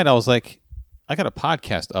later that night I was like, I got a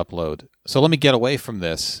podcast to upload. So let me get away from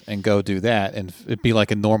this and go do that. And it'd be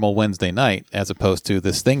like a normal Wednesday night as opposed to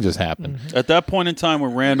this thing just happened. At that point in time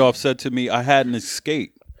when Randolph said to me, I had an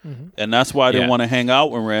escape. And that's why I didn't Yeah. want to hang out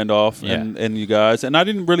with Randolph and you guys. And I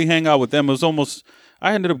didn't really hang out with them. It was almost,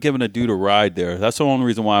 I ended up giving a dude a ride there. That's the only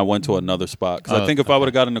reason why I went to another spot. Because I think if I would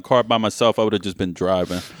have got in the car by myself, I would have just been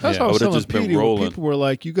driving. That's Yeah. what I I was would have telling just been Petey when rolling. people were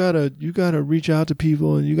like, "You gotta reach out to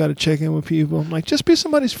people and you gotta check in with people." I'm like, just be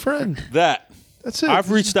somebody's friend. That's it. I've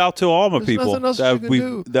reached out to all my There's people nothing else you that can we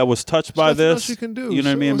do. that was touched by nothing else this. you can do. You know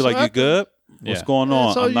what I mean? Be So like, I you good? What's Yeah. going Yeah, on?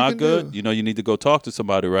 that's all I'm you not can good. do. You need to go talk to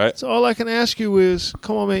somebody, right? So all I can ask you is,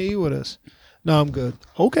 come on, man, eat with us. No, I'm good.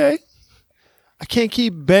 Okay. I can't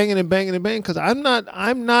keep banging and banging and banging because I'm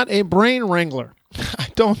not a brain wrangler. I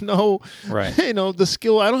don't know, Right. the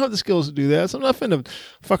skill. I don't have the skills to do that. So I'm not finna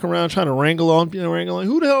fuck around trying to wrangle on.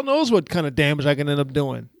 Who the hell knows what kind of damage I can end up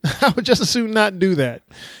doing? I would just as soon not do that.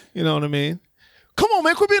 You know what I mean? Come on,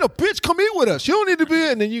 man, quit being a bitch. Come eat with us. You don't need to be.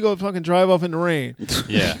 And then you go fucking drive off in the rain.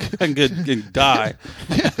 Yeah. And get die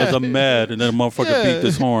because I'm mad, and then a motherfucker Yeah. beat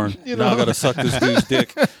this horn. Now I gotta suck this dude's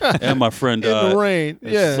dick, and my friend In died. the rain.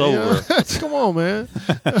 It's Yeah. over. Come on, man.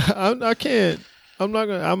 I can't. I'm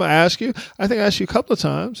gonna ask you. I think I asked you a couple of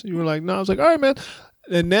times. You were like, no. I was like, all right, man.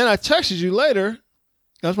 And then I texted you later.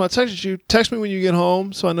 That's when I texted you. Text me when you get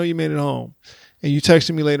home so I know you made it home. And you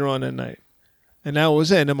texted me later on that night. And that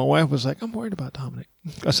was it. And then my wife was like, I'm worried about Dominic.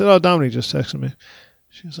 I said, oh, Dominic just texted me.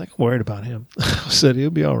 She was like, I'm worried about him. I said, he'll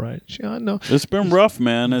be all right. I know. It's been rough,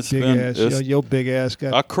 man. It's Big been. ass. it's- Your big ass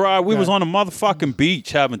got. I cried. We was on a motherfucking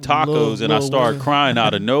beach having tacos, and I started crying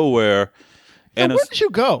out of nowhere. And where did you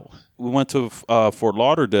go? we went to Fort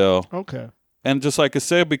Lauderdale, Okay. and just like I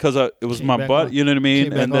said, because it was Came my back butt, all- you know what I mean. Came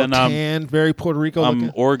back And then all tan, very Puerto Rico I'm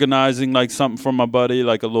looking. organizing like something for my buddy,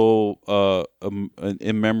 like a little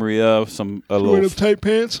in memory of a You wear little them tight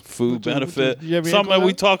pants? food With your- benefit. Did you have your Something that ankles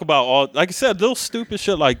we out? talk about all, like I said, little stupid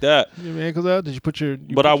shit like that. You have your ankles out? Did you put your?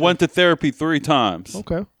 But I went to therapy 3 times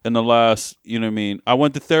Okay. in the last, you know what I mean. I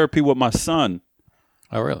went to therapy with my son,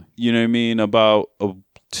 Oh, really? you know what I mean, about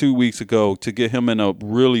 2 weeks ago to get him in a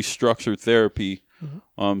really structured therapy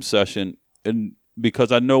session, and because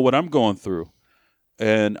I know what I'm going through.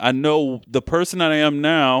 And I know the person that I am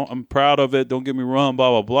now, I'm proud of it, don't get me wrong, blah,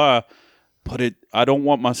 blah, blah. But I don't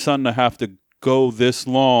want my son to have to go this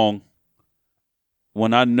long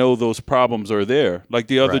when I know those problems are there. Like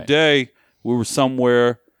the other Right. day, we were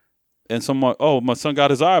somewhere and someone, my son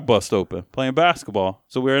got his eye bust open playing basketball.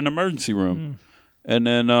 So we were in the emergency room. And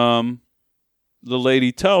then the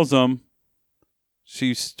lady tells him,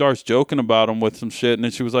 she starts joking about him with some shit, and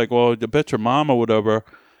then she was like, well, I bet your mom or whatever.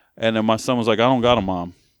 And then my son was like, I don't got a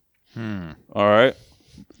mom. All right.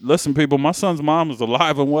 Listen, people, my son's mom is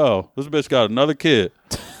alive and well. This bitch got another kid.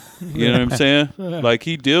 You know what I'm saying? Like,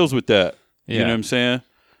 he deals with that. You know what I'm saying?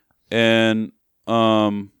 And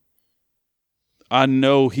I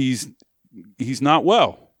know he's not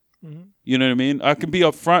well. You know what I mean? I can be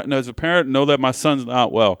upfront and as a parent know that my son's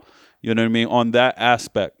not well. You know what I mean? On that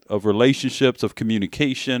aspect of relationships, of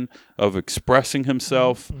communication, of expressing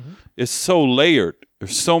himself. It's so layered.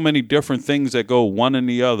 There's so many different things that go one and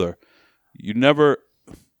the other. You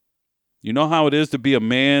know how it is to be a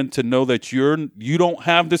man, to know that you don't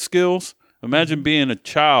have the skills? Imagine being a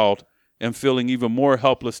child and feeling even more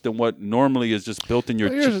helpless than what normally is just built in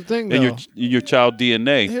your your child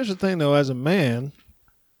DNA. Here's the thing, though. As a man,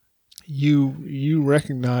 you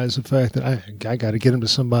recognize the fact that I got to get him to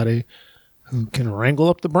somebody who can wrangle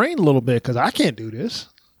up the brain a little bit because I can't do this.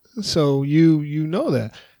 So you know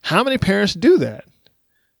that. How many parents do that?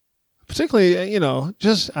 Particularly,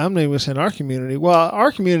 I'm not even saying our community. Well,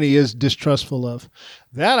 our community is distrustful of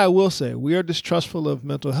that. I will say we are distrustful of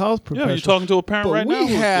mental health professionals. Yeah, you're talking to a parent right now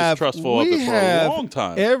who's distrustful of it for a long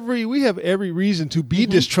time. We have every reason to be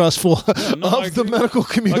distrustful of the medical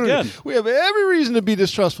community. Again. We have every reason to be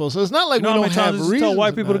distrustful. So it's not like we don't have reason. Tell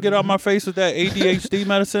white people to get out my face with that ADHD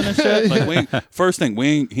medicine and shit. Like first thing,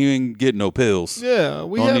 he ain't getting no pills. Yeah,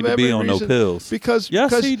 we don't have need to be on no pills because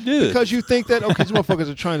he did. Because you think that these motherfuckers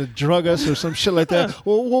are trying to drug us or some shit like that.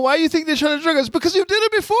 Well, why do you think they're trying to drug us? Because you did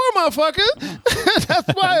it before, motherfucker.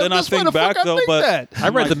 That's why. Then I think back though, but I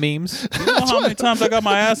read the memes. You know how many times I got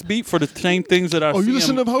my ass beat for the same things that I. Oh, you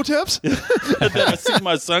listen to them hoteps? That I see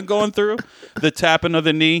my son going through, the tapping of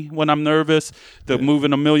the knee when I'm nervous, the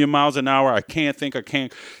moving a million miles an hour. I can't think. I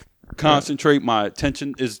can't concentrate. My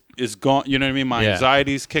attention is gone. You know what I mean? My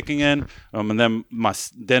anxiety's kicking in, and then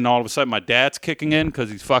all of a sudden my dad's kicking in because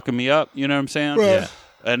he's fucking me up. You know what I'm saying? Right. Yeah.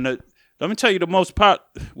 And let me tell you, the most part,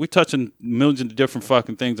 we touching millions of different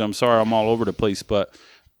fucking things. I'm sorry, I'm all over the place, but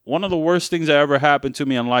one of the worst things that ever happened to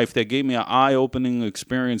me in life that gave me an eye-opening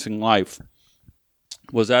experience in life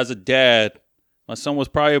was as a dad. My son was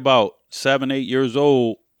probably about 7, 8 years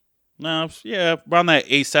old. Around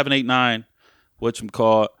that 7, 8, 9,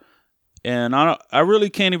 whatchamacallit. And I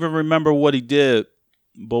really can't even remember what he did,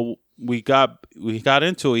 but we got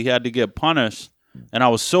into it. He had to get punished, and I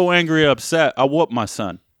was so angry and upset. I whooped my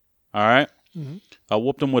son. All right, I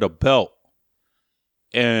whooped him with a belt,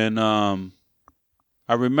 and I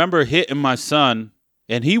remember hitting my son,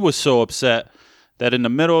 and he was so upset that in the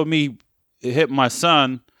middle of me hitting my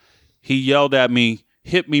son, he yelled at me,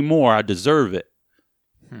 "Hit me more! I deserve it."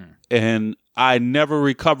 And I never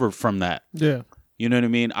recovered from that. Yeah. You know what I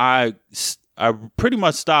mean? I pretty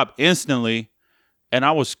much stopped instantly, and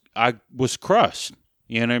I was crushed.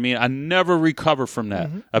 You know what I mean? I never recovered from that.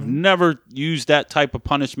 I've never used that type of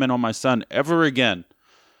punishment on my son ever again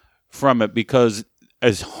from it because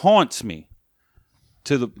it haunts me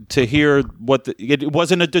to hear it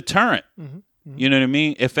wasn't a deterrent. You know what I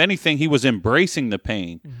mean? If anything, he was embracing the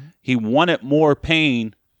pain. He wanted more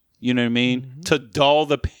pain. You know what I mean? To dull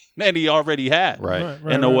the pain that he already had. Right.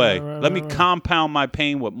 In a way. Let me compound my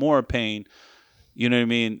pain with more pain. You know what I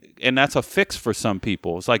mean? And that's a fix for some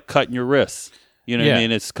people. It's like cutting your wrists. You know what I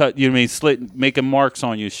mean? It's cut. You know what I mean? Slit, making marks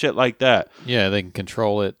on you, shit like that. Yeah, they can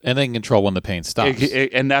control it, and they can control when the pain stops.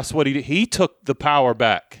 And that's what he took the power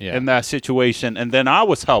back in that situation. And then I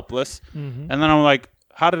was helpless. And then I'm like,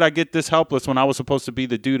 how did I get this helpless when I was supposed to be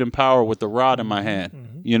the dude in power with the rod in my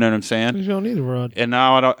hand? You know what I'm saying? You don't need a rod. And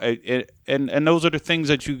now I don't. And those are the things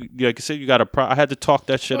that you, like I said, you got to. I had to talk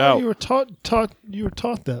that shit out. You were taught. You were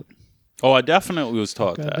taught that. Oh, I definitely was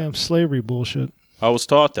taught that. Goddamn slavery bullshit. I was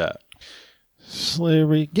taught that.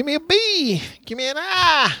 Slavery. Give me a B. Give me an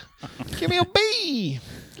I. Give me a B.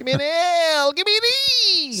 Give me an L. Give me an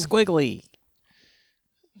E. Squiggly.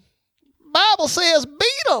 Bible says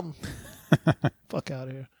beat them. Fuck out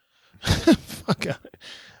of here. Fuck out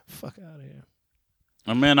of here.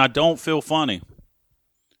 And man, I don't feel funny.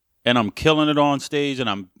 And I'm killing it on stage, and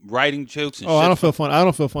I'm writing jokes and shit. I don't feel funny. I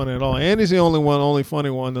don't feel funny at all. Andy's the only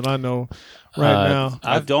funny one that I know right now.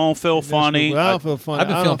 I don't feel funny. I don't feel funny. I've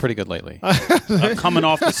been feeling pretty good lately. I'm coming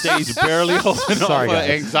off the stage barely holding off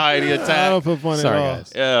an anxiety attack. I don't feel funny at all.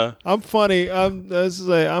 Guys. Yeah. I'm funny.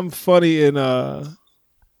 I'm funny in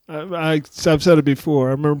I've said it before.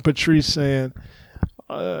 I remember Patrice saying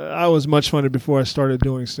I was much funnier before I started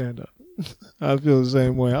doing stand-up. I feel the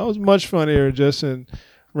same way. I was much funnier just in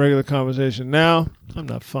regular conversation. Now I'm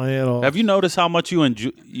not funny at all. Have you noticed how much you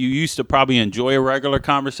used to probably enjoy a regular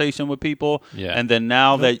conversation with people? Yeah. And then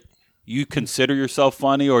now that you consider yourself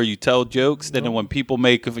funny or you tell jokes, then when people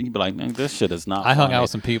make it, you be like, man, this shit is not I hung funny. out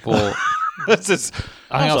with some people. This is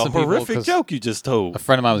I hung out with a some people horrific 'cause joke you just told. A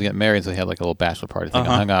friend of mine was getting married, so he had like a little bachelor party thing.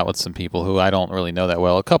 Uh-huh. I hung out with some people who I don't really know that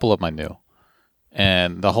well. A couple of them I knew.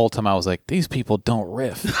 And the whole time I was like, these people don't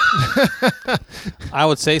riff. I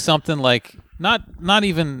would say something like, not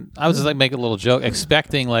even, I was just like making a little joke,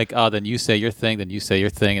 expecting like, oh, then you say your thing, then you say your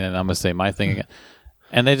thing, and then I'm going to say my thing again.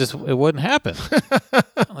 And it wouldn't happen.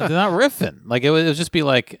 Like, they're not riffing. Like, it would just be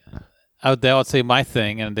like, they would say my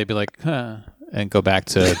thing, and they'd be like, huh, and go back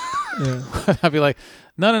to, I'd be like,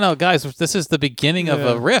 no, guys, this is the beginning of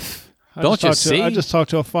a riff. Don't you see? I just talked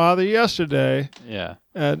to a father yesterday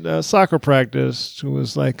at soccer practice who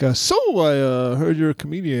was like, so I heard you're a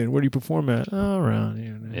comedian. Where do you perform at? Oh, around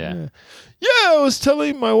here. Yeah, I was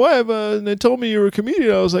telling my wife, and they told me you were a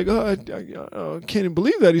comedian. I was like, I can't even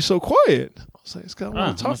believe that. He's so quiet. I was like, I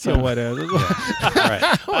want to talk to your white ass.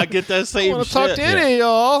 Right. I get that same I want shit. to talk to any of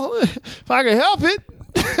y'all. If I can help it.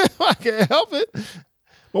 If I can help it.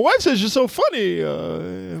 My wife says you're so funny.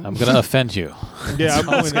 I'm going to offend you. Yeah, I'm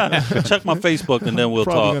going to check my Facebook and then we'll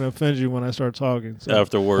probably talk. going to offend you when I start talking. So.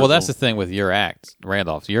 Afterwards. Well, that's the thing with your act,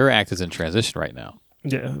 Randolph. Your act is in transition right now.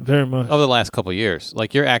 Yeah, very much. Over the last couple of years.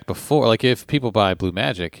 Like your act before, like if people buy Blue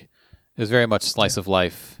Magic, it was very much slice of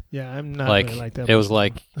life. Yeah, I'm not like, really like that. It was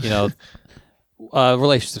like,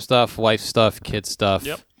 relationship stuff, wife stuff, kid stuff.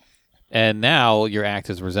 Yep. And now your act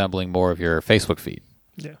is resembling more of your Facebook feed.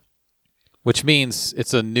 Yeah. Which means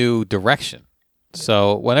it's a new direction.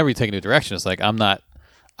 So whenever you take a new direction, it's like,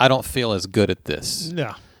 I don't feel as good at this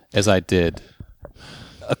as I did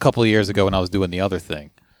a couple of years ago when I was doing the other thing.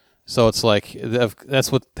 So it's like,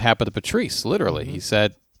 that's what happened to Patrice, literally. Mm-hmm. He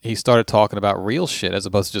said he started talking about real shit as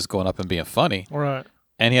opposed to just going up and being funny. Right.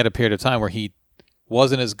 And he had a period of time where he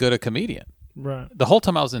wasn't as good a comedian. Right. The whole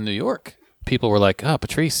time I was in New York, people were like, "Oh,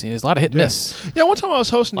 Patrice, there's a lot of hit and miss." Yeah, one time I was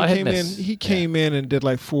hosting, A lot of hit he and miss. came in and did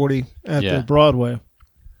like 40 at Yeah. the Broadway.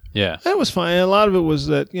 Yeah. It was fine. And a lot of it was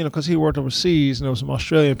that, because he worked overseas and there was some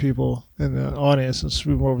Australian people in the audience and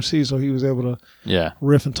some people overseas, so he was able to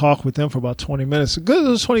riff and talk with them for about 20 minutes. It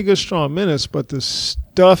was 20 good, strong minutes, but the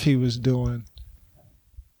stuff he was doing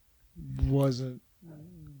wasn't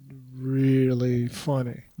really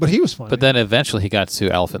funny. But he was funny. But then eventually he got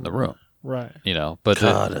to Elephant in the Room. Right. But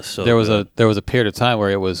God, that's so there was good. a period of time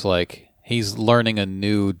where it was like he's learning a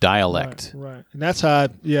new dialect. Right. And that's how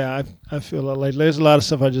I feel like there's a lot of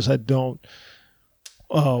stuff I don't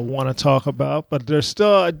want to talk about, but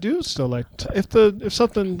I do still like if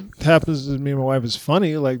something happens to me and my wife is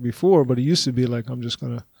funny like before, but it used to be like I'm just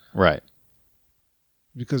gonna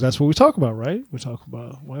because that's what we talk about, right? We talk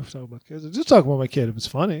about wife, talk about kids. I just talk about my kid if it's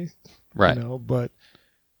funny, right? But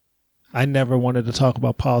I never wanted to talk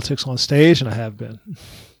about politics on stage, and I have been,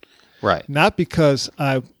 right? Not because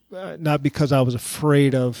I was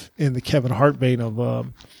afraid of in the Kevin Hart vein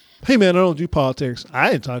of, hey man, I don't do politics.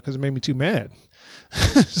 I didn't talk because it made me too mad.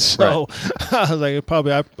 So I was like,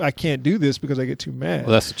 probably I can't do this because I get too mad.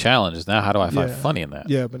 Well, that's the challenge. Is now how do I find funny in that?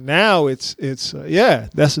 Yeah, but now it's that's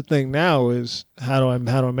the thing. Now is how do I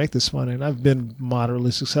make this funny? And I've been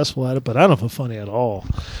moderately successful at it, but I don't feel funny at all.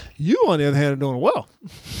 You, on the other hand, are doing well.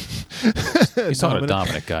 He's talking to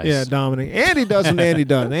Dominic, guys. Yeah, Dominic. Andy does what Andy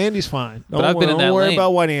does. Andy's fine. But I've been in that don't worry lane.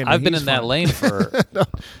 about white Andy. I've been He's in that fine. lane for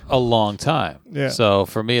a long time. Yeah. So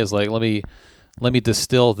for me, it's like let me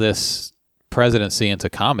distill this presidency into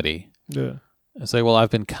comedy. Yeah. It's like, well, I've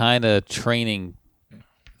been kind of training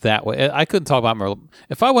that way. I couldn't talk about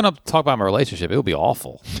if I went up to talk about my relationship, it would be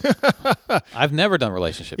awful. I've never done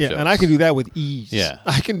relationship jokes. And I can do that with ease. Yeah.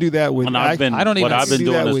 I can do that with. And I've been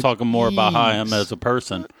doing is talking more about how I am ease. as a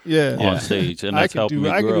person Yeah. on stage, and that's helping me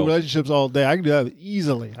I can grow. do relationships all day. I can do that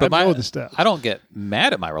easily. But I know the stuff. I don't get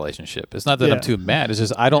mad at my relationship. It's not that Yeah. I'm too mad. It's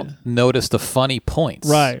just I don't notice the funny points.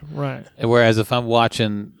 Right. Whereas if I'm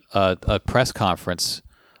watching a press conference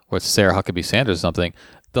with Sarah Huckabee Sanders or something,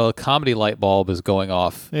 the comedy light bulb is going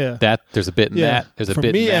off. Yeah. That there's a bit in that. There's a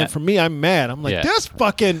bit in that. And for me, I'm mad. I'm like, this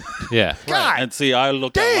fucking yeah. God. And see, I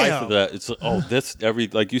look at life of that.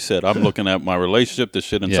 It's like you said, I'm looking at my relationship, the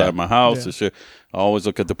shit inside my house, the shit. I always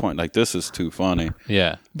look at the point like this is too funny.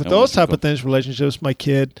 Yeah. But And those type of things, relationships, my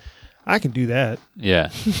kid, I can do that. Yeah.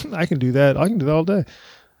 I can do that. I can do that all day.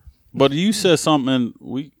 But you said something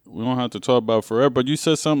we don't have to talk about forever, but you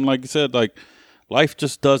said something like you said, like life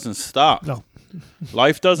just doesn't stop. No.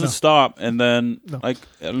 Life doesn't stop. And then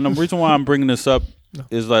and the reason why I'm bringing this up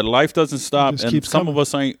is that life doesn't stop, just and keeps some of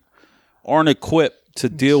us aren't equipped to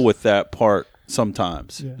deal with that part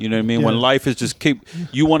sometimes. Yeah. You know what I mean? When life is just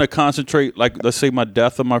you want to concentrate, like let's say my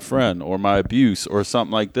death of my friend or my abuse or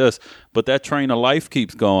something like this, but that train of life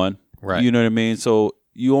keeps going. Right. You know what I mean? So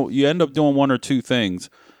you end up doing one or two things.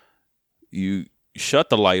 You shut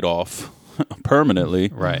the light off permanently,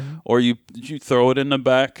 Right. or you throw it in the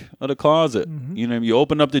back of the closet. You know, you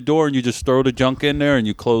open up the door and you just throw the junk in there and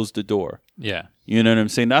you close the door. Yeah. You know what I'm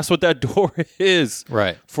saying? That's what that door is,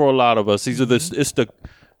 Right. for a lot of us. Either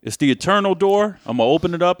it's the eternal door. I'm gonna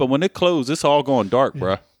open it up, and when it closes, it's all going dark,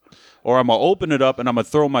 bruh. Or I'm gonna open it up and I'm gonna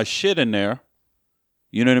throw my shit in there.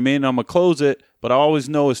 You know what I mean? I'm gonna close it, but I always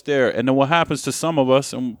know it's there. And then what happens to some of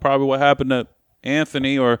us, and probably what happened to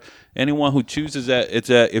Anthony or anyone who chooses that, it's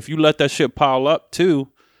that if you let that shit pile up too,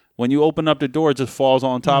 when you open up the door, it just falls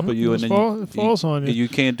on top of you, and then it falls on you. You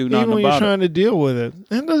can't do Even nothing when you're about trying it. to deal with it.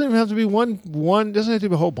 And it doesn't even have to be one. It doesn't have to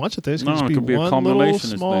be a whole bunch of things. It No, can it just could be a one culmination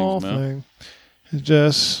little of small things, man. thing. It's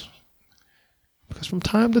just because from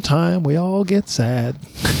time to time we all get sad.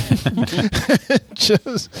 it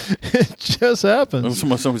just happens.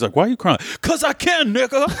 Somebody's like, "Why are you crying?" "'Cause I can,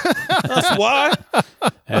 nigga." That's why.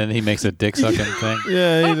 And then he makes a dick sucking thing.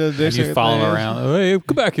 Yeah, he does. And you follow him around. Oh, hey,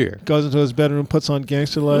 come back here. Goes into his bedroom, puts on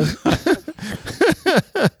Gangster Life.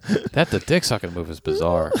 The dick sucking move is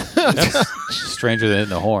bizarre. That's stranger than hitting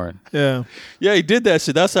the horn. Yeah. Yeah, he did that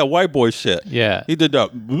shit. That's that white boy shit. Yeah. He did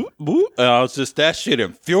that. Boop, boop, and I was just, that shit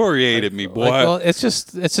infuriated me, boy. Well, it's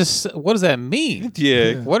just. What does that mean?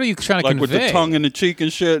 Yeah. What are you trying to Like convey? with the tongue in the cheek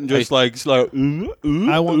and shit, and just like, it's like,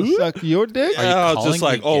 I want to suck your dick. Are you and I was calling just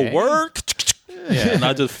like, me oh, gay? word. Yeah. And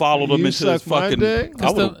I just followed him You into his suck my fucking. dick? I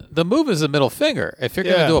 'Cause would, the move is the middle finger. If you're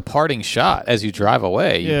going to Yeah. do a parting shot as you drive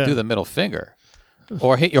away, you Yeah. do the middle finger.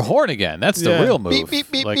 Or hit your horn again. That's the Yeah. real move. Beep,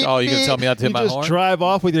 beep, beep, like, beep, oh, you're going to tell me not to hit you my just horn? drive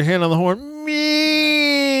off with your hand on the horn.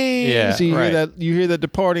 Me. Yeah, So you right. hear that? You hear that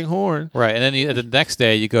departing horn. Right, and then the next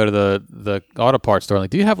day you go to the auto parts store. Like,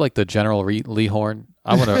 do you have like the General Lee horn?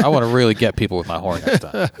 I want to really get people with my horn next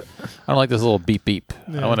time. I don't like this little beep beep.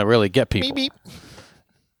 I want to really get people. Beep beep.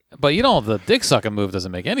 But the dick sucking move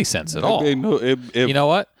doesn't make any sense at all. You know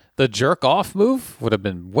what? The jerk off move would have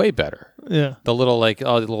been way better. Yeah. The little the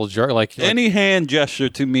little jerk any hand gesture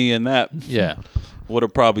to me in that yeah. would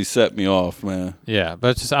have probably set me off, man. Yeah, but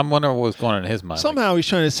it's just I'm wondering what was going on in his mind. Somehow he's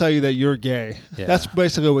trying to tell you that you're gay. Yeah. That's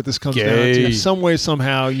basically what this comes down Gay. to. Some way,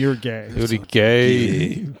 somehow, you're gay. It would be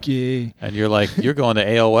gay. Gay. And you're like, you're going to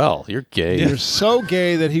AOL. You're gay. You're so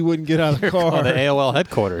gay that he wouldn't get out of the car On the AOL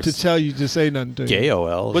headquarters. to tell you to say nothing to you. Gay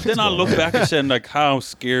OL. But then I look back and said, like, how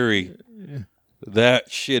scary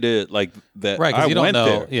that shit is. Like, that Right, because I you don't went know.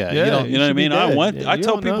 there. Yeah, Yeah. you don't. You know what I should be mean? I dead. went. Yeah, I you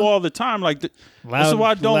tell don't people know. all the time, like, this Loud- is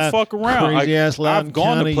why I don't loud- fuck around. crazy-ass I've Loudoun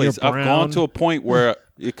gone County, to places. you're I've gone brown. to a point where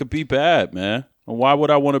it could be bad, man. And why would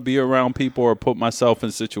I want to be around people or put myself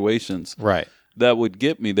in situations Right. that would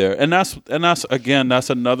get me there? And that's again, that's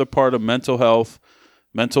another part of mental health,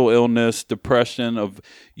 mental illness, depression. Of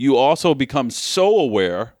you also become so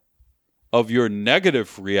aware of your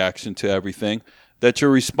negative reaction to everything that your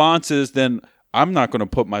response is then, I'm not going to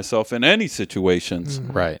put myself in any situations.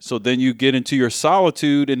 Right. So then you get into your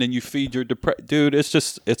solitude and then you feed your depression. Dude,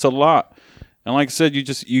 it's a lot. And like I said,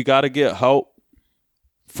 you got to get help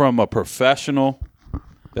from a professional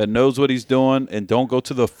that knows what he's doing, and don't go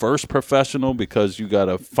to the first professional because you got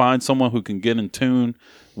to find someone who can get in tune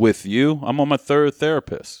with you. I'm on my third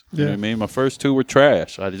therapist. You know what I mean? My first two were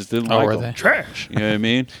trash. I just didn't like were them. they? Trash. You know what I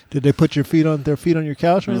mean? Did they put their feet on your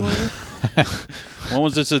couch or anything like that? One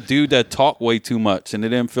was just a dude that talked way too much, and it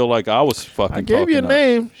didn't feel like I was fucking I gave you a talking up.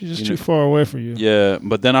 name. She's just You too know- far away from you. Yeah,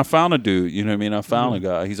 but then I found a dude. You know what I mean? I found a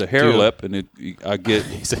guy. He's a hair Dude. lip, and I get.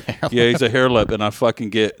 He's a hair Yeah, he's a hair lip, and I fucking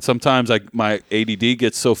get. Sometimes my ADD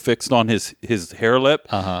gets so fixed on his hair lip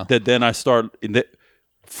that then I start.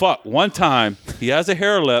 One time he has a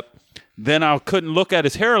hair lip, then I couldn't look at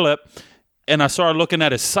his hair lip, and I started looking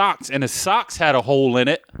at his socks, and his socks had a hole in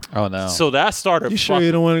it. Oh no. So that started. You sure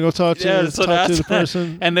you don't want to go talk to, the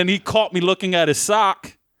person? And then he caught me looking at his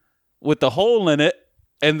sock with the hole in it.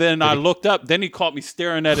 And then I looked up. Then he caught me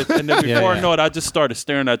staring at it. And then before I know it, I just started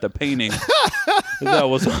staring at the painting. That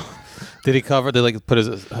was. Did he cover? Did like put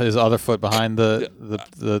his other foot behind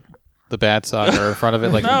the bad sock or in front of it,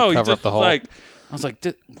 like No, he cover just up the hole? like. I was like,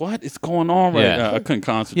 what is going on right Yeah. now? I couldn't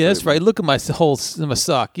concentrate. Yeah, that's right. Look at my whole my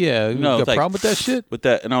sock. Yeah, you No, got it's a like, problem with that shit? With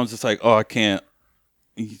that, and I was just like, oh, I can't.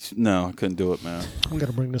 No, I couldn't do it, man. I'm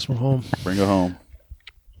gonna bring this one home. Bring it home.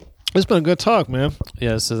 It's been a good talk, man.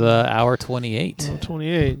 Yeah, this is hour 28.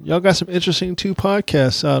 28. Y'all got some interesting 2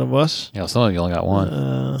 podcasts out of us. Yeah, some of you only got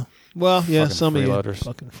one. Well, yeah, Fucking some of you freeloaders.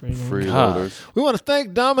 fucking freeloaders. Freeloaders. We want to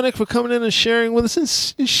thank Dominic for coming in and sharing with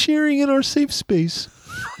us and sharing in our safe space.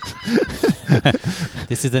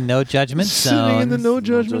 This is a no judgment Sitting in the no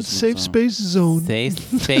judgment judgment safe zone. space zone. Safe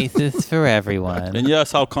spaces for everyone. And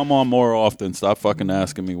yes, I'll come on more often. Stop fucking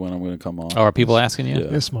asking me when I'm going to come on. Oh, are people asking you? Yeah.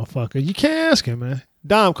 This motherfucker. You can't ask him, man.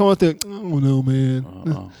 Dom, come up there. Oh no,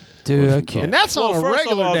 man. Dude, I can't. And that's on a first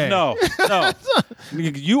of regular all, day. No.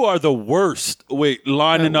 You are the worst. Wait,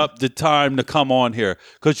 lining up the time to come on here.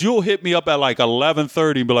 Because you'll hit me up at like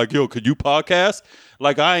 11:30 and be like, yo, could you podcast?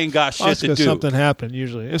 Like, I ain't got shit That's to because do. something happened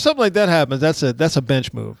usually. If something like that happens, that's a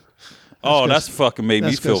bench move. That's fucking made me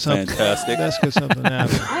That's feel 'cause something- fantastic. That's because something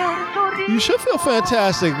happened. You should feel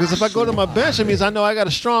fantastic because if I go to my bench, it means I know I got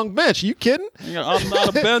a strong bench. You kidding? I'm not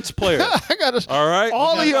a bench player. I got a. All right,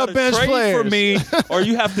 All of you your gotta bench trade players for me, or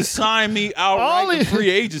you have to sign me outright in free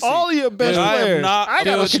agency. All of your bench I players. am not I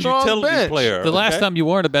got a fucking strong utility bench. player. The last time you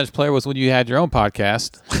weren't a bench player was when you had your own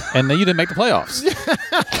podcast, and then you didn't make the playoffs.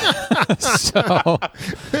 So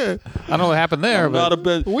I don't know what happened there, I'm not but a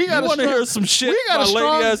bench. We got you a want to strong- hear some shit? we got My a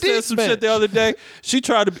strong lady has said deep some bench. shit the other day. She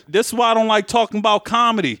tried to. This is why I don't like talking about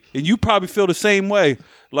comedy, and you probably feel the same way.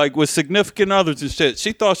 Like with significant others and shit.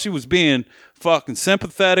 She thought she was being fucking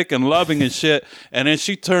sympathetic and loving and shit. And then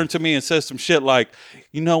she turned to me and said some shit like,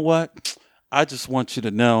 you know what? I just want you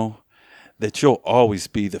to know that you'll always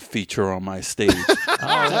be the feature on my stage.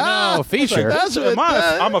 oh no, feature. That's what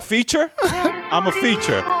I'm a feature? I'm a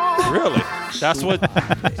feature. Really? That's what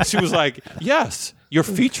she was like, yes, you're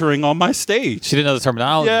featuring on my stage. She didn't know the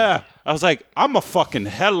terminology. Yeah. I was like, I'm a fucking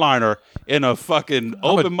headliner in a fucking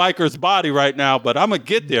open micer's body right now, but I'm going to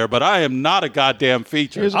get there, but I am not a goddamn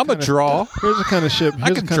feature. Here's I'm a draw. Here's the kind of shit. Here's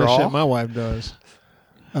the can kind of draw. shit my wife does.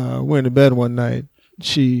 We're in the bed one night. I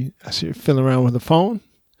see her fiddling around with the phone.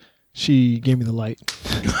 She gave me the light.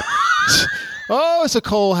 Oh, it's a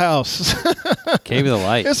cold house. Gave you the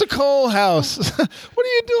light. It's a cold house. What are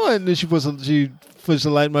you doing? And she puts the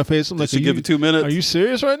light in my face. I'm like, she are give you 2 minutes? Are you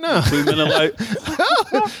serious right now? 2 minute light.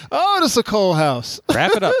 Oh, this is a cold house.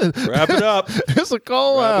 Wrap it up. Wrap it up. It's a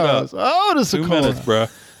cold Wrap it up. house. Oh, this is a 2 cold minutes, house. bro.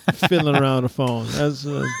 Fiddling around the phone.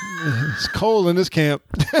 It's cold in this camp.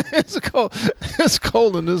 It's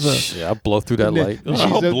cold in this. Yeah, I'll blow through that light. She's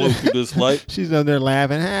I'll up blow there- through this light. She's down there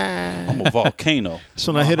laughing. I'm a volcano.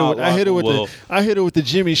 So I hit her with the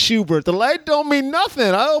Jimmy Schubert. The light don't mean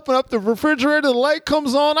nothing. I open up the refrigerator, the light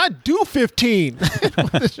comes on. I do 15.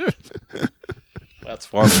 That's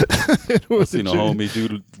funny. I seen a homie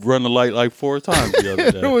dude run the light like 4 times the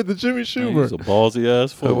other day. With the Jimmy He's Schubert. a ballsy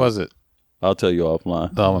ass fool. Who was it? I'll tell you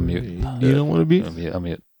offline. Oh, I'm mute. You don't want to be I'm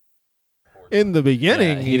mute. in the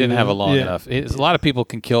beginning. Yeah, he didn't have a long yeah. enough. A lot of people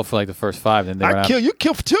can kill for like the first 5, then they run I out. kill you.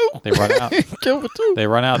 Kill for 2. They run out. Kill for 2. They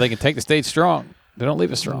run out. They can take the stage strong. They don't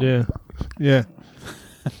leave it strong. Yeah. Yeah.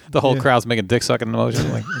 The whole Yeah. crowd's making dick sucking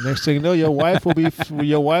emotion. Like, The next thing you know, your wife will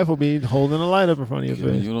be holding a light up in front of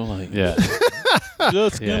your face. You don't like yeah.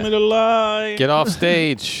 Just Yeah. give me the light. Get off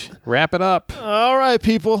stage. Wrap it up. All right,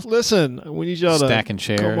 people. Listen, we need y'all Stacking to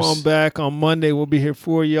chairs. come on back on Monday. We'll be here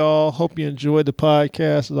for y'all. Hope you enjoyed the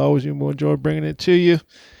podcast. As always, you will enjoy bringing it to you.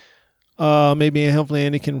 Maybe and hopefully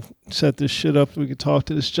Andy can set this shit up. We could talk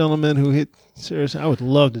to this gentleman who hit. Seriously, I would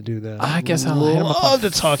love to do that. I guess I'll hit him up on love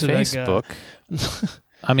to talk to that guy. Facebook.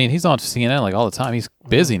 I mean, he's on CNN like all the time. He's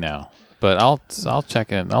busy now, but I'll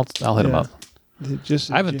check in. I'll hit him Yeah. up.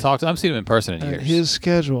 Just I haven't talked. I've seen him in person in years, his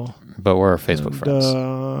schedule. but we're Facebook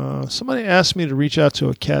friends. Somebody asked me to reach out to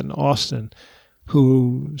a cat in Austin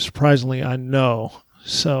who surprisingly I know.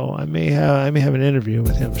 So I may have an interview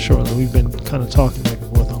with him shortly. We've been kind of talking back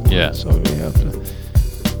and forth on Yeah. So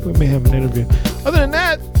we may have an interview. Other than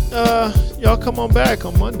that, y'all come on back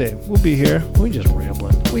on Monday. We'll be here. We just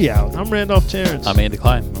rambling. We out. I'm Randolph Terrence. I'm Andy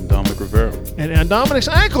Klein. I'm Dominic Rivera. And Dominic's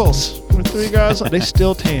ankles. We're 3 guys. They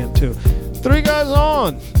still tan too. 3 guys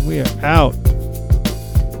on. We are out.